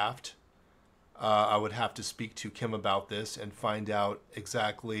short-staffed. I would have to speak to Kim about this and find out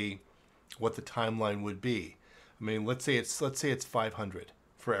exactly what the timeline would be. I mean, let's say it's 500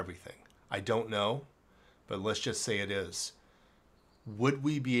 for everything. I don't know, but let's just say it is. Would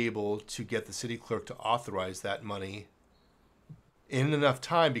we be able to get the city clerk to authorize that money in enough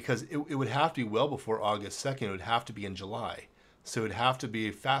time? Because it would have to be well before August 2nd. It would have to be in July. So it would have to be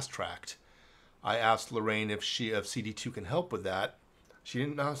fast-tracked. I asked Lorraine if CD2 can help with that. She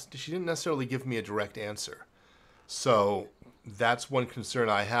didn't necessarily give me a direct answer. So that's one concern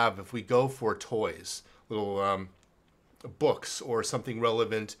I have. If we go for toys, little books or something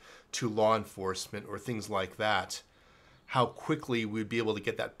relevant to law enforcement or things like that, how quickly we'd be able to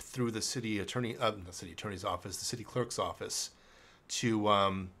get that through the city attorney, the city attorney's office, the city clerk's office,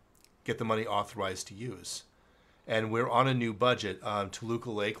 to get the money authorized to use. And we're on a new budget. Toluca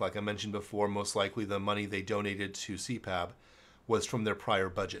Lake, like I mentioned before, most likely the money they donated to CPAB was from their prior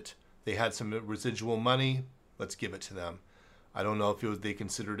budget. They had some residual money. Let's give it to them. I don't know if they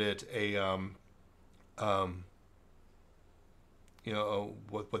considered it a,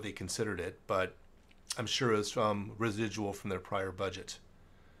 what they considered it, but I'm sure it's residual from their prior budget.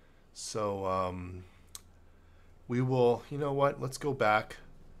 So we will, you know what, let's go back,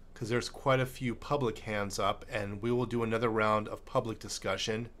 because there's quite a few public hands up, and we will do another round of public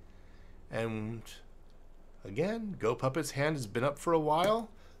discussion. And again, Go Puppet's hand has been up for a while.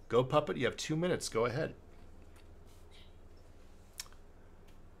 Go Puppet, you have 2 minutes. Go ahead.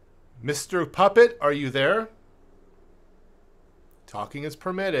 Mr. Puppet, are you there? Talking is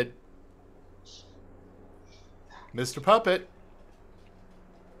permitted. Mr. Puppet.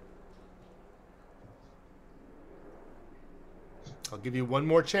 I'll give you one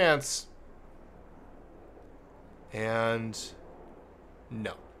more chance. And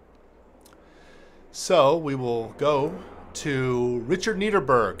no. So we will go to Richard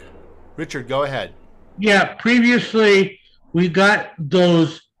Niederberg. Richard, go ahead. Yeah, previously we got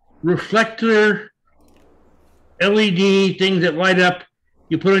those reflector LED things that light up,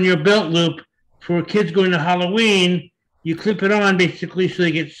 you put on your belt loop for kids going to Halloween. You clip it on basically so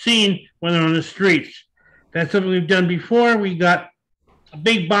they get seen when they're on the streets. That's something we've done before. We got a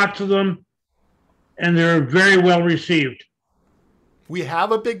big box of them, and they're very well received. We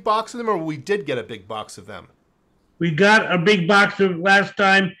have a big box of them, or we did get a big box of them? We got a big box of last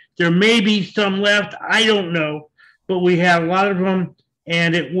time. There may be some left. I don't know. But we have a lot of them,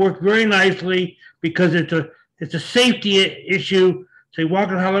 and it worked very nicely because it's a safety issue. So they walk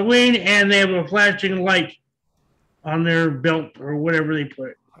on Halloween, and they have a flashing light on their belt or whatever they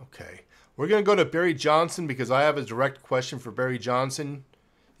put it. Okay. We're going to go to Barry Johnson because I have a direct question for Barry Johnson.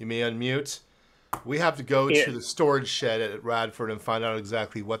 You may unmute. We have to go to the storage shed at Radford and find out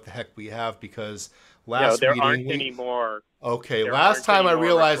exactly what the heck we have, because last there meeting aren't any more. Okay, there last time I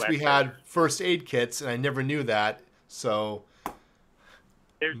realized we reflectors. had first aid kits, and I never knew that. So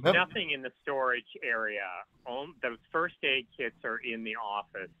There's nothing in the storage area. Those first aid kits are in the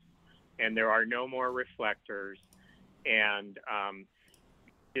office, and there are no more reflectors. And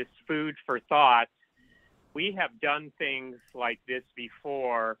this food for thought, we have done things like this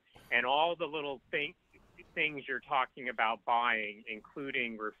before, and all the little things you're talking about buying,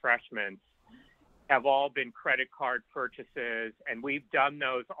 including refreshments, have all been credit card purchases, and we've done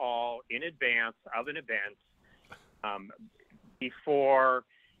those all in advance of an event before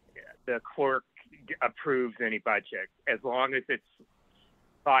the clerk approves any budget. As long as it's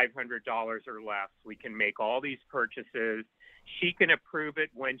 $500 or less, we can make all these purchases. She can approve it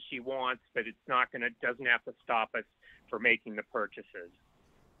when she wants, but it's not going to, doesn't have to stop us for making the purchases.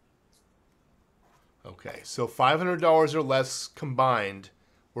 Okay, so $500 or less combined,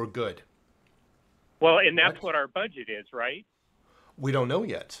 we're good. Well, and that's what our budget is, right? We don't know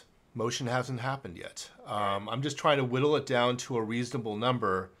yet. Motion hasn't happened yet. I'm just trying to whittle it down to a reasonable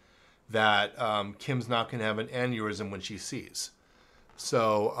number that Kim's not going to have an aneurysm when she sees.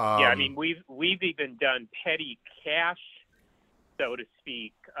 So yeah, I mean, we've even done petty cash, so to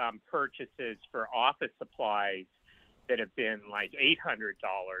speak, purchases for office supplies that have been like $800.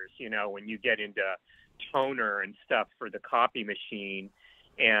 You know, when you get into toner and stuff for the copy machine,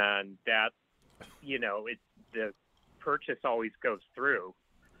 and that, you know, the purchase always goes through.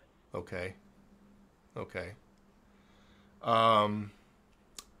 Okay. Okay.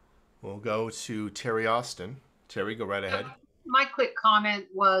 We'll go to Terry Austin. Terry, go right ahead. My quick comment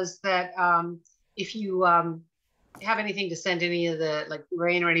was that if you have anything to send any of the, like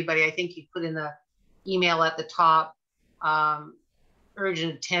Lorraine or anybody, I think you put in the email at the top,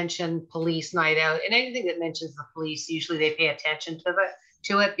 urgent attention, police night out, and anything that mentions the police, usually they pay attention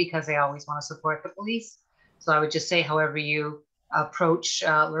to it because they always want to support the police. So I would just say, however you approach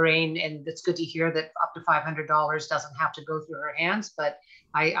Lorraine, and it's good to hear that up to $500 doesn't have to go through her hands, but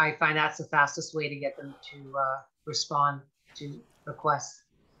I find that's the fastest way to get them to respond to requests.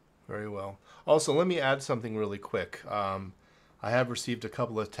 Very well. Also, let me add something really quick. I have received a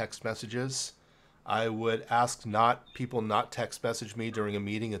couple of text messages. I would ask people not text message me during a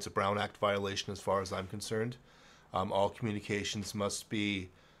meeting. It's a Brown Act violation as far as I'm concerned. All communications must be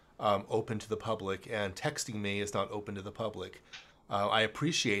open to the public, and texting me is not open to the public. I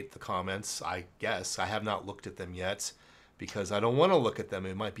appreciate the comments, I guess. I have not looked at them yet because I don't want to look at them.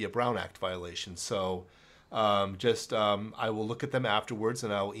 It might be a Brown Act violation. So I will look at them afterwards,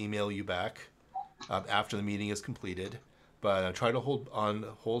 and I will email you back after the meeting is completed. but try to hold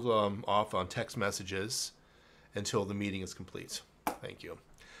off on text messages until the meeting is complete. Thank you.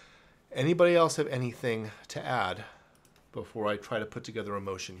 Anybody else have anything to add before I try to put together a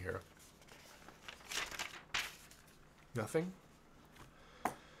motion here? Nothing?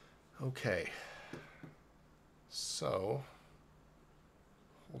 Okay. So,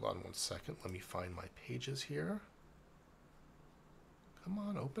 hold on one second. Let me find my pages here. Come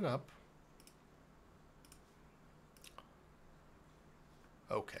on, open up.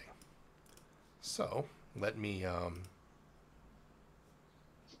 Okay. So, let me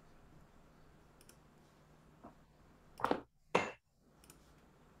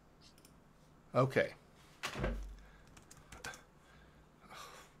okay.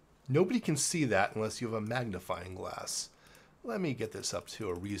 Nobody can see that unless you have a magnifying glass. Let me get this up to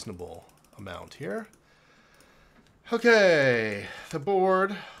a reasonable amount here. Okay, the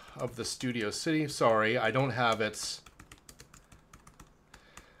board of the Studio City. Sorry, I don't have it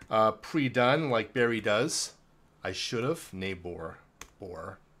pre-done like Barry does. I should have. Neighbor.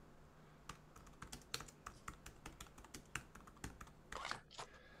 Or.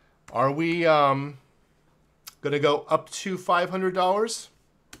 Are we going to go up to $500?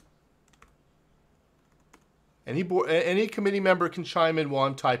 Any committee member can chime in while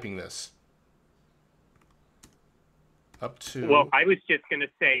I'm typing this. Up to. Well, I was just going to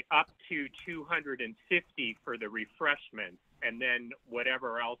say up to 250 for the refreshments, and then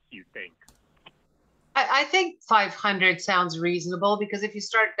whatever else you think. I think 500 sounds reasonable, because if you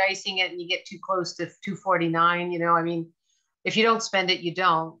start dicing it and you get too close to 249, you know, I mean, if you don't spend it, you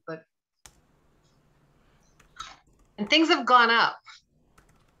don't. But and things have gone up.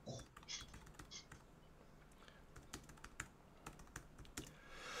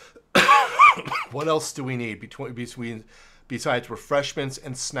 What else do we need besides refreshments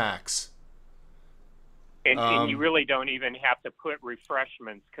and snacks? And you really don't even have to put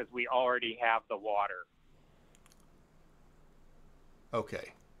refreshments because we already have the water.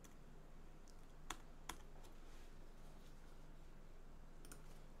 Okay.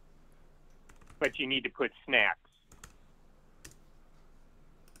 But you need to put snacks.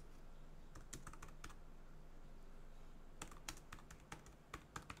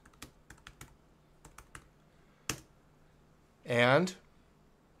 And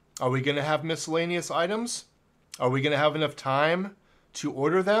are we going to have miscellaneous items? Are we going to have enough time to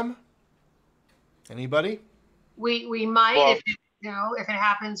order them? Anybody? We might, well, if it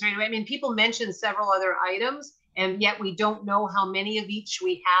happens right away. I mean, people mentioned several other items, and yet we don't know how many of each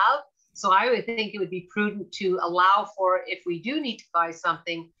we have. So I would think it would be prudent to allow for, if we do need to buy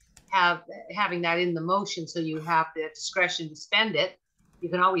something, having that in the motion, so you have the discretion to spend it. You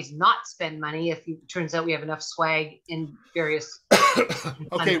can always not spend money if it turns out we have enough swag in various.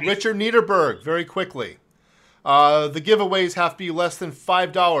 Okay, Richard Niederberg, very quickly. The giveaways have to be less than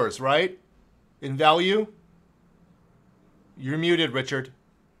 $5, right? In value? You're muted, Richard.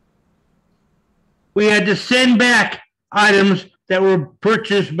 We had to send back items that were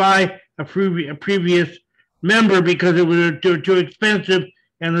purchased by a previous member because it was too expensive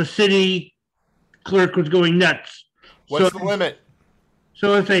and the city clerk was going nuts. What's the limit?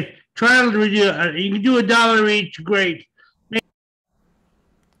 So if they try to reduce, you can do $1 each, great.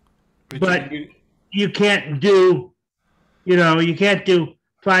 But you can't do, you can't do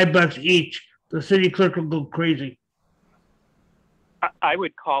 $5 each. The city clerk will go crazy. I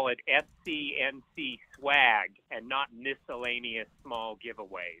would call it SCNC swag and not miscellaneous small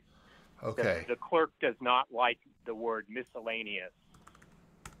giveaways. Okay. The clerk does not like the word miscellaneous.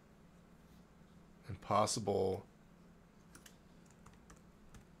 Impossible.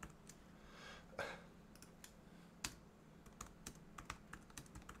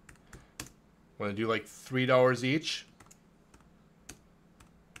 Want to do like $3 each?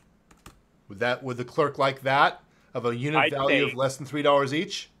 Would the clerk like that? Of a unit value of less than $3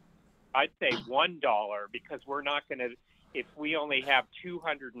 each? I'd say $1 because we're not going to, if we only have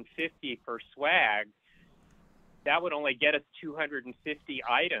 250 for swag, that would only get us 250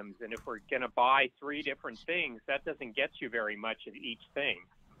 items. And if we're going to buy 3 different things, that doesn't get you very much of each thing.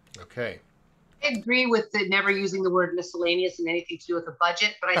 Okay. I agree with never using the word miscellaneous in anything to do with the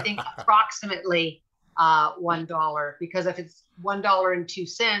budget, but I think approximately $1, because if it's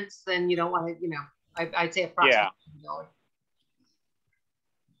 $1.02, then you don't want to, I'd say approximately $1.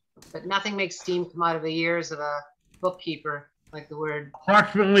 But nothing makes steam come out of the ears of a bookkeeper like the word.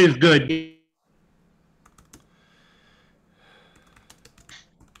 Approximately is good.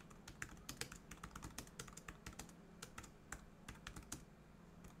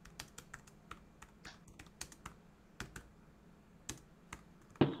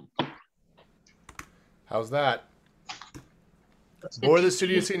 How's that? Board of the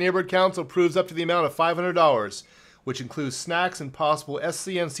Studio City Neighborhood Council approves up to the amount of $500, which includes snacks and possible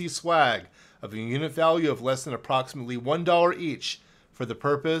SCNC swag of a unit value of less than approximately $1 each for the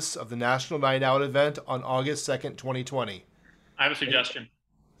purpose of the National Night Out event on August 2nd, 2020. I have a suggestion.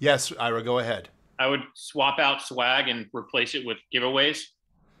 Yes, Ira, go ahead. I would swap out swag and replace it with giveaways.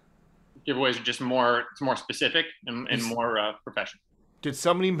 Giveaways are just more, it's more specific and more professional. Did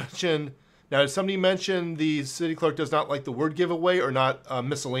somebody mention the city clerk does not like the word giveaway or not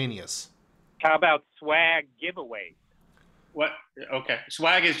miscellaneous? How about swag giveaways? What? Okay.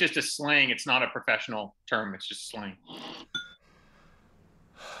 Swag is just a slang. It's not a professional term. It's just slang.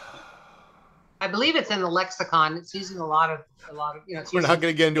 I believe it's in the lexicon. It's used in a lot of, We're not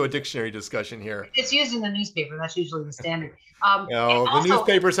going to get into a dictionary discussion here. It's used in the newspaper. That's usually the standard. The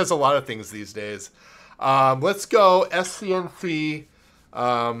newspaper says a lot of things these days. Let's go SCNC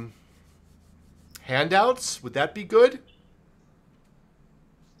handouts. Would that be good?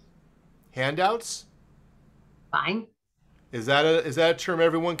 Handouts? Fine. Is that a term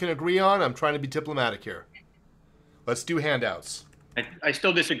everyone can agree on? I'm trying to be diplomatic here. Let's do handouts. I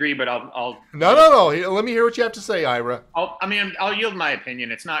still disagree, but I'll. No. Let me hear what you have to say, Ira. I'll yield my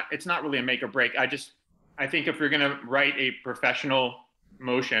opinion. It's not really a make or break. I think if you're going to write a professional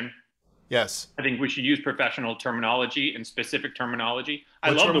motion, yes, I think we should use professional terminology and specific terminology.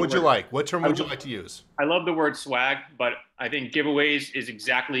 What term would you like? What term would you like to use? I love the word swag, but I think giveaways is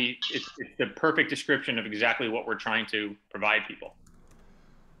exactly it's the perfect description of exactly what we're trying to provide people.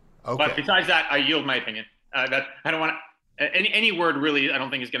 Okay. But besides that, I yield my opinion. That I don't want to. Any word really, I don't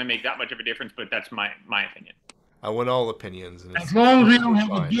think is going to make that much of a difference, but that's my opinion. I want all opinions. As long as we don't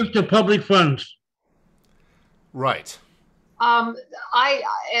have a gift of public funds. Right. In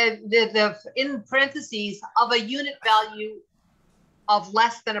parentheses of a unit value of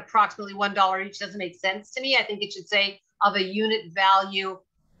less than approximately $1 each doesn't make sense to me. I think it should say of a unit value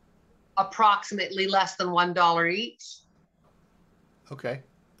approximately less than $1 each. Okay.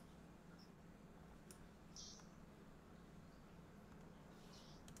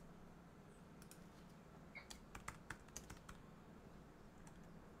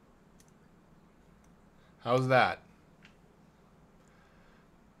 How's that?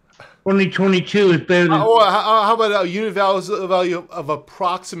 2022 is better than... How about a unit value of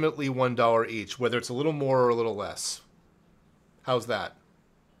approximately $1 each, whether it's a little more or a little less? How's that?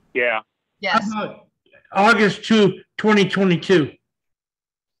 Yeah. Yes. How about August 2, 2022?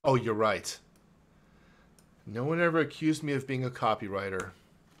 Oh, you're right. No one ever accused me of being a copywriter.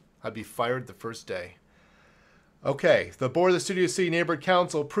 I'd be fired the first day. Okay, the Board of the Studio City Neighborhood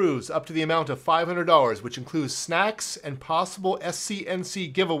Council approves up to the amount of $500, which includes snacks and possible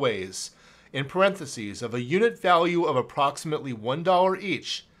SCNC giveaways, in parentheses, of a unit value of approximately $1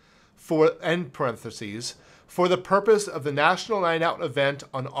 each, for the purpose of the National Night Out event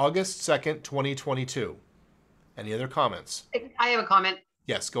on August 2nd, 2022. Any other comments? I have a comment.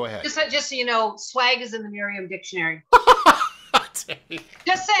 Yes, go ahead. Just so you know, swag is in the Merriam Dictionary.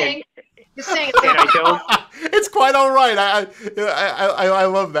 Just saying. Just saying. And I don't. It's quite all right. I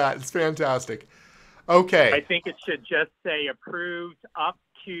love that. It's fantastic. Okay. I think it should just say approved up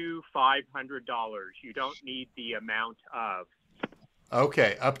to $500. You don't need the amount of.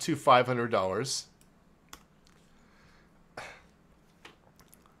 Okay, up to $500.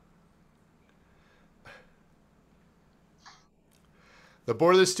 The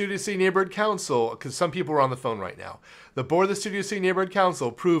Board of the Studio City Neighborhood Council, because some people are on the phone right now. The Board of the Studio City Neighborhood Council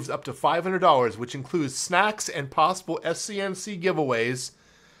approves up to $500, which includes snacks and possible SCNC giveaways,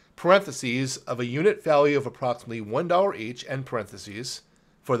 parentheses, of a unit value of approximately $1 each, end parentheses,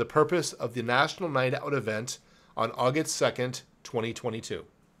 for the purpose of the National Night Out event on August 2nd, 2022.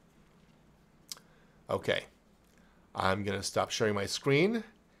 Okay. I'm going to stop sharing my screen,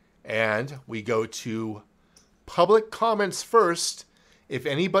 and we go to public comments first. If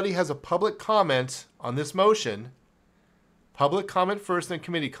anybody has a public comment on this motion, public comment first, then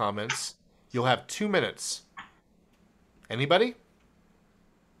committee comments. You'll have 2 minutes. Anybody?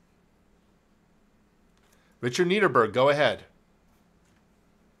 Richard Niederberg, go ahead.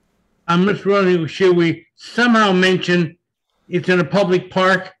 I'm just wondering, should we somehow mention it's in a public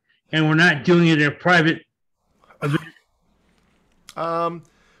park and we're not doing it at a private event? Well,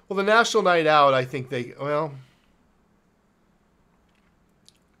 the National Night Out, I think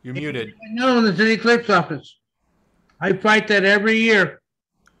you're muted. No, in the city clerk's office. I fight that every year.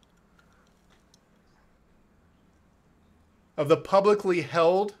 Of the publicly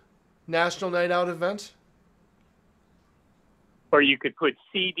held National Night Out event? Or you could put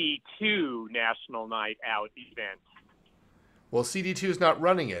CD2 National Night Out event. Well, CD2 is not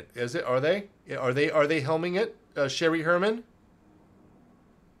running it, is it? Are they? Are they helming it? Sherry Herman?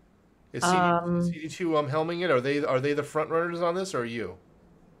 Is CD2 helming it? Are they the front runners on this, or are you?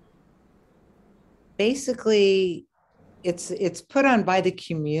 Basically, it's put on by the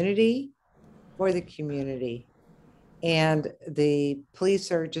community for the community. And the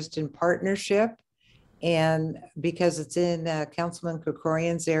police are just in partnership. And because it's in Councilman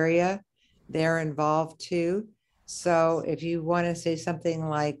Krikorian's area, they're involved too. So if you want to say something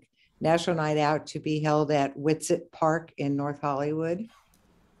like National Night Out to be held at Whitsett Park in North Hollywood.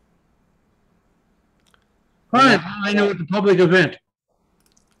 Fine, I know it's a public event.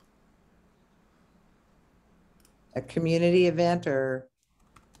 A community event or?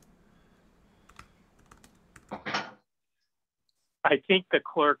 I think the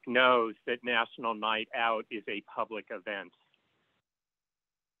clerk knows that National Night Out is a public event.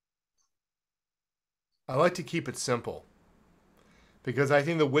 I like to keep it simple because I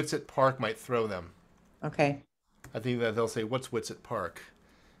think the Whitsett Park might throw them. Okay. I think that they'll say, what's Whitsett Park?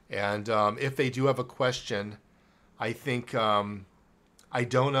 And if they do have a question, I think, I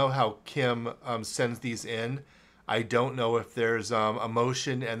don't know how Kim sends these in. I don't know if there's a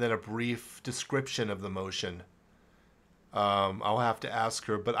motion and then a brief description of the motion. I'll have to ask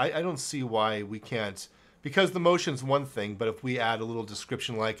her, but I don't see why we can't, because the motion's one thing, but if we add a little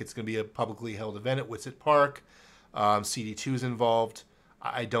description like it's going to be a publicly held event at Whitsett Park, CD2's involved,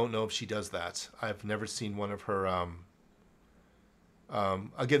 I don't know if she does that. I've never seen one of her.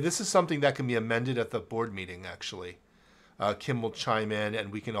 Again, this is something that can be amended at the board meeting, actually. Kim will chime in,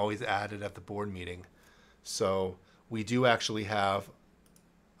 and we can always add it at the board meeting. So we do actually have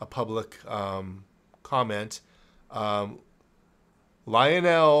a public comment.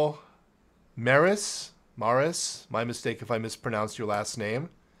 Lionel Maris, my mistake if I mispronounced your last name.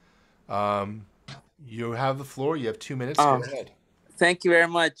 You have the floor. You have 2 minutes. Go ahead. Thank you very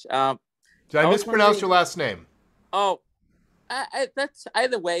much. Did I mispronounce your last name? Oh, that's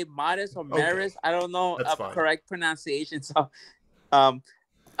either way, Maris or Maris. Okay. I don't know correct pronunciation. So I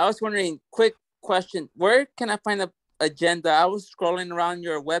was wondering, quick question, where can I find the agenda? I was scrolling around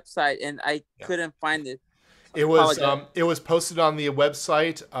your website and I couldn't find it. It was posted on the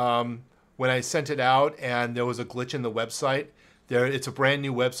website when I sent it out, and there was a glitch in the website. It's a brand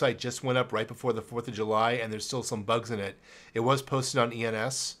new website, just went up right before the 4th of July, and there's still some bugs in it. It was posted on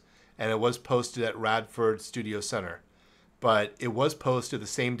ENS, and it was posted at Radford Studio Center. But it was posted the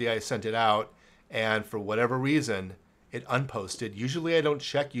same day I sent it out, and for whatever reason, it unposted. Usually I don't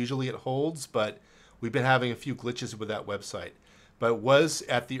check, usually it holds, but we've been having a few glitches with that website. But it was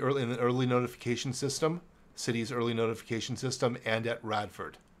in the early notification system, city's early notification system, and at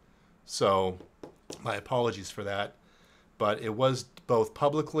Radford. So my apologies for that. But it was both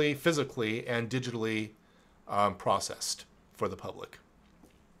publicly, physically, and digitally processed for the public.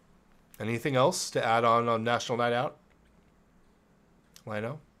 Anything else to add on National Night Out?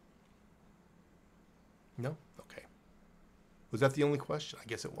 Lino? No? Okay. Was that the only question? I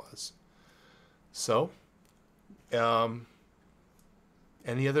guess it was. So,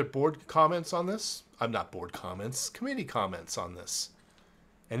 any other board comments on this? I'm not board comments, committee comments on this.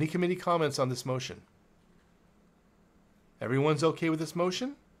 Any committee comments on this motion? Everyone's okay with this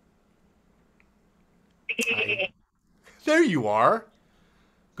motion? There you are.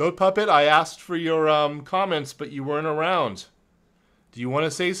 Goat Puppet, I asked for your comments, but you weren't around. Do you want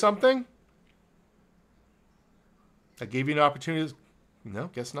to say something? I gave you an opportunity.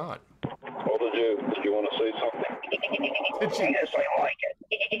 No, guess not. Well, did you want to say something? Yes, I like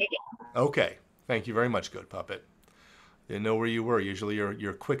it. Okay. Thank you very much, Goat Puppet. Didn't know where you were. Usually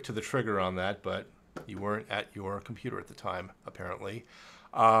you're quick to the trigger on that, but you weren't at your computer at the time, apparently.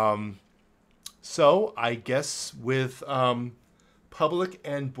 So I guess with public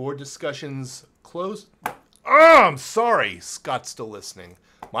and board discussions closed. Oh, I'm sorry. Scott's still listening.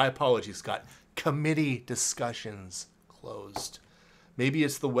 My apologies, Scott. Committee discussions closed. Maybe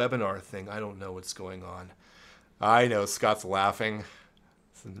it's the webinar thing. I don't know what's going on. I know Scott's laughing.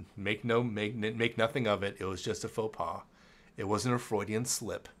 Make nothing of it. It was just a faux pas. It wasn't a Freudian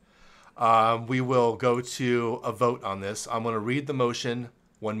slip. We will go to a vote on this. I'm going to read the motion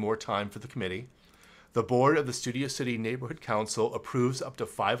one more time for the committee. The board of the Studio City Neighborhood Council approves up to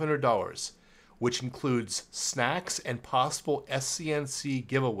 $500, which includes snacks and possible SCNC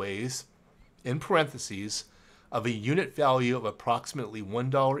giveaways, in parentheses, of a unit value of approximately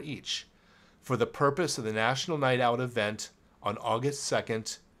 $1 each, for the purpose of the National Night Out event on August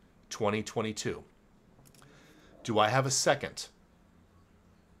 2nd, 2022. Do I have a second?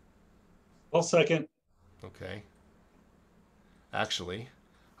 I'll second. Okay. Actually,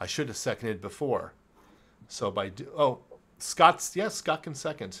 I should have seconded before. So Scott can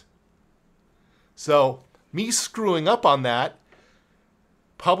second. So me screwing up on that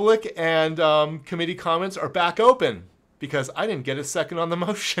public and committee comments are back open because I didn't get a second on the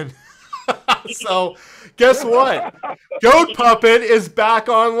motion. So guess what? Goat Puppet is back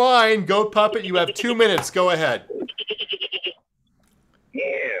online. Goat Puppet, you have 2 minutes. Go ahead.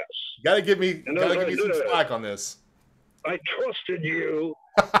 Yes. You gotta give me some did, slack on this. I trusted you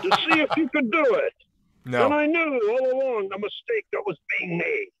to see if you could do it. No. And I knew all along the mistake that was being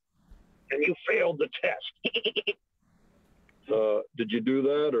made. And you failed the test. Did you do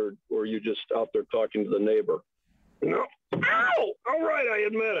that, or were you just out there talking to the neighbor? No. Ow! All right, I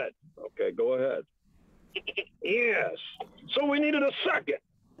admit it. Okay, go ahead. Yes. So we needed a second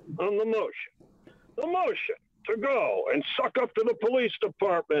on the motion. The motion to go and suck up to the police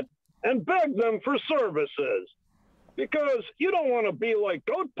department and beg them for services. Because you don't want to be like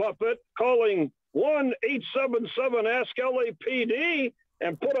Goat Puppet calling 1-877-ASK-LAPD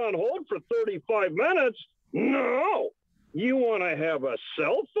and put on hold for 35 minutes. No. You want to have a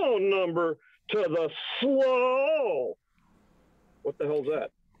cell phone number to the SLO. What the hell's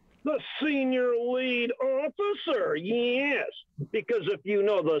that? The senior lead officer. Yes. Because if you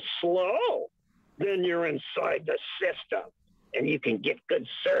know the SLO, then you're inside the system and you can get good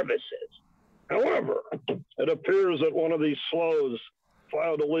services. However, it appears that one of these SLOs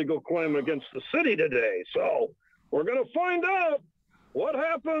filed a legal claim against the city today. So we're going to find out what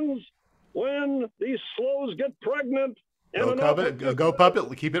happens when these SLOs get pregnant. Go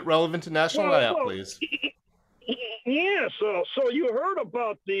Puppet, keep it relevant to National Night Out, please. Yeah, so you heard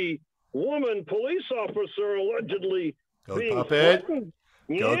about the woman police officer allegedly being Puppet. threatened.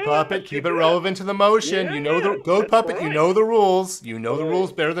 Goat Yeah, Puppet, keep it relevant to the motion. Yeah, You know the Goat Puppet. right. You know the rules. You know the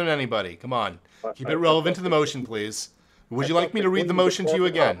rules better than anybody. Come on, keep it relevant to the motion, please. Would you like me to read the motion to you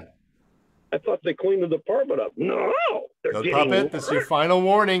again? I thought they cleaned the department up. No, they're Goat getting Puppet, this is your worse. final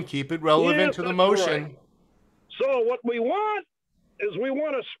warning. Keep it relevant Yeah, to the that's motion. right. So what we want is we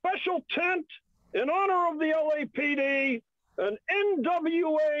want a special tent in honor of the LAPD, an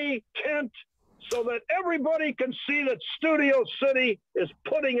NWA tent, so that everybody can see that Studio City is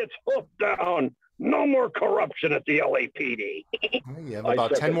putting its foot down. No more corruption at the LAPD. You have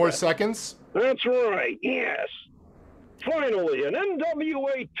about 10 more seconds. That's right, yes. Finally, an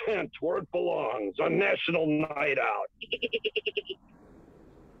NWA tent where it belongs, a national night out.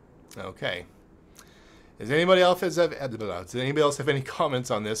 Okay. Does anybody else have any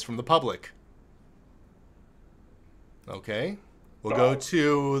comments on this from the public? Okay. We'll go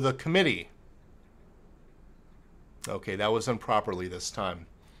to the committee. Okay, that was done properly this time.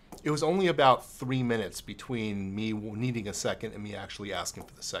 It was only about 3 minutes between me needing a second and me actually asking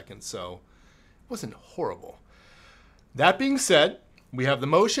for the second, so it wasn't horrible. That being said, we have the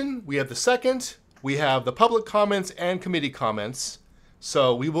motion, we have the second, we have the public comments and committee comments,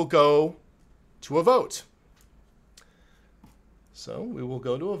 so we will go to a vote. So we will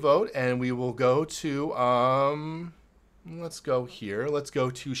go to a vote, and we will go to, let's go here. Let's go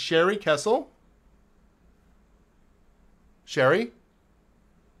to Sherry Kessel. Sherry?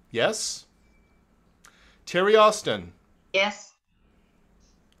 Yes? Terry Austin? Yes.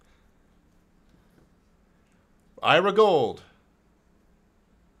 Ira Gold?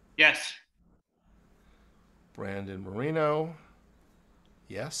 Yes. Brandon Marino?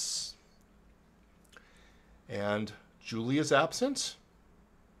 Yes. And Julie is absent?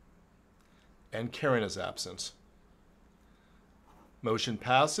 And Karen is absent. Motion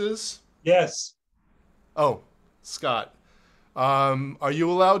passes? Yes. Oh, Scott. Are you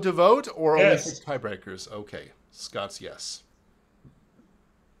allowed to vote or only Yes. for tiebreakers? Okay, Scott's yes.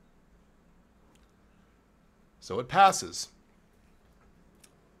 So it passes.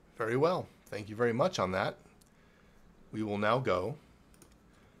 Very well. Thank you very much on that. We will now go.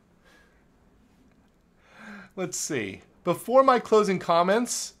 Let's see. Before my closing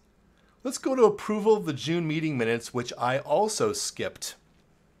comments, let's go to approval of the June meeting minutes, which I also skipped.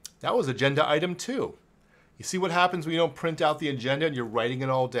 That was agenda item 2. You see what happens when you don't print out the agenda and you're writing it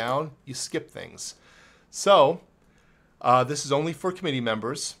all down? You skip things. So, this is only for committee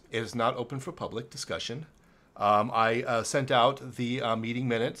members. It is not open for public discussion. I sent out the meeting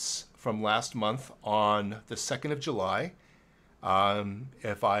minutes from last month on the 2nd of July.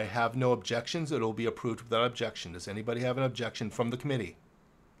 If I have no objections, it will be approved without objection. Does anybody have an objection from the committee?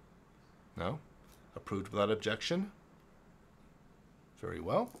 No? Approved without objection? Very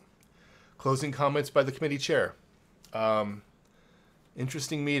well. Closing comments by the committee chair.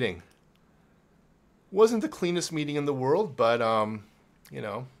 Interesting meeting. Wasn't the cleanest meeting in the world, but, you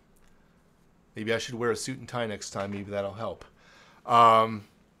know, maybe I should wear a suit and tie next time. Maybe that'll help.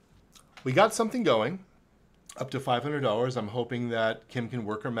 We got something going, up to $500. I'm hoping that Kim can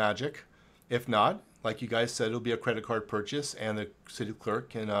work her magic If not, like you guys said, it'll be a credit card purchase, and the city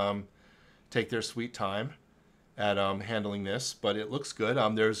clerk can take their sweet time at handling this. But it looks good.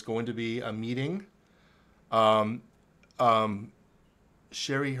 There's going to be a meeting.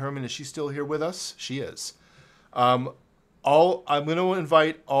 Sherry Herman, is she still here with us? She is. I'm going to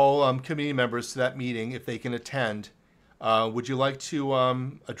invite all committee members to that meeting if they can attend. Would you like to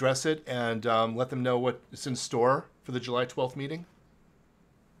address it and let them know what's in store for the July 12th meeting?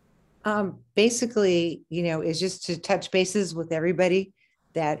 Basically, is just to touch bases with everybody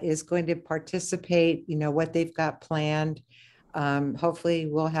that is going to participate, what they've got planned. Hopefully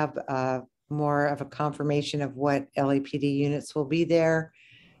we'll have more of a confirmation of what LAPD units will be there,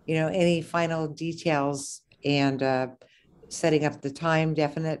 any final details, and setting up the time,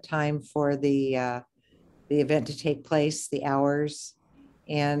 definite time for the event to take place, the hours,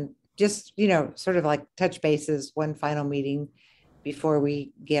 and just, sort of like touch bases, one final meeting before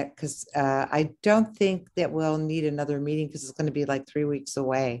we get, because I don't think that we'll need another meeting because it's going to be like 3 weeks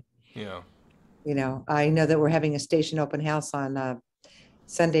away. Yeah. I know that we're having a station open house on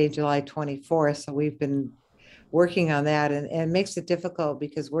Sunday, July 24th. So we've been working on that, and it makes it difficult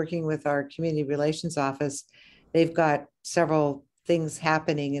because working with our community relations office, they've got several things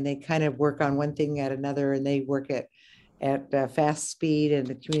happening and they kind of work on one thing at another, and they work at fast speed, and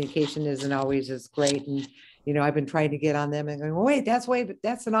the communication isn't always as great. And I've been trying to get on them and going, well, wait,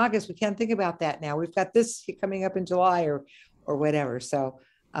 that's in August. We can't think about that now. We've got this coming up in July or whatever. So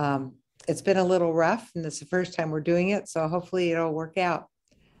it's been a little rough, and it's the first time we're doing it. So hopefully it'll work out.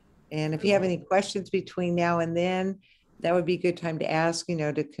 And if you have any questions between now and then, that would be a good time to ask,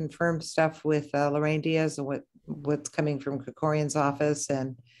 to confirm stuff with Lorraine Diaz and what's coming from Krikorian's office,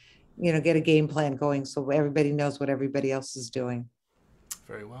 and, get a game plan going so everybody knows what everybody else is doing.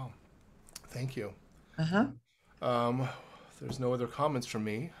 Very well. Thank you. Uh-huh. There's no other comments from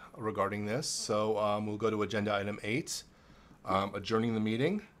me regarding this. So we'll go to agenda item 8, adjourning the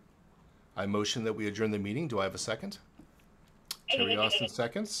meeting. I motion that we adjourn the meeting. Do I have a second? Terry Austin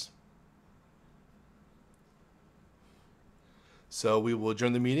seconds. So we will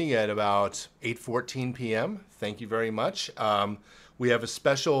adjourn the meeting at about 8:14 p.m. Thank you very much. We have a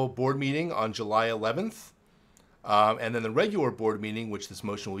special board meeting on July 11th. And then the regular board meeting, which this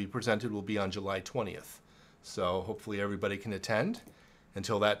motion will be presented, will be on July 20th. So hopefully everybody can attend.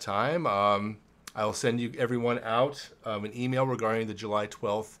 Until that time, I'll send everyone out an email regarding the July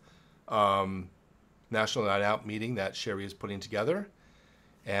 12th National Night Out meeting that Sherry is putting together.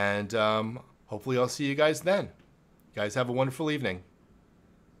 And hopefully I'll see you guys then. You guys have a wonderful evening.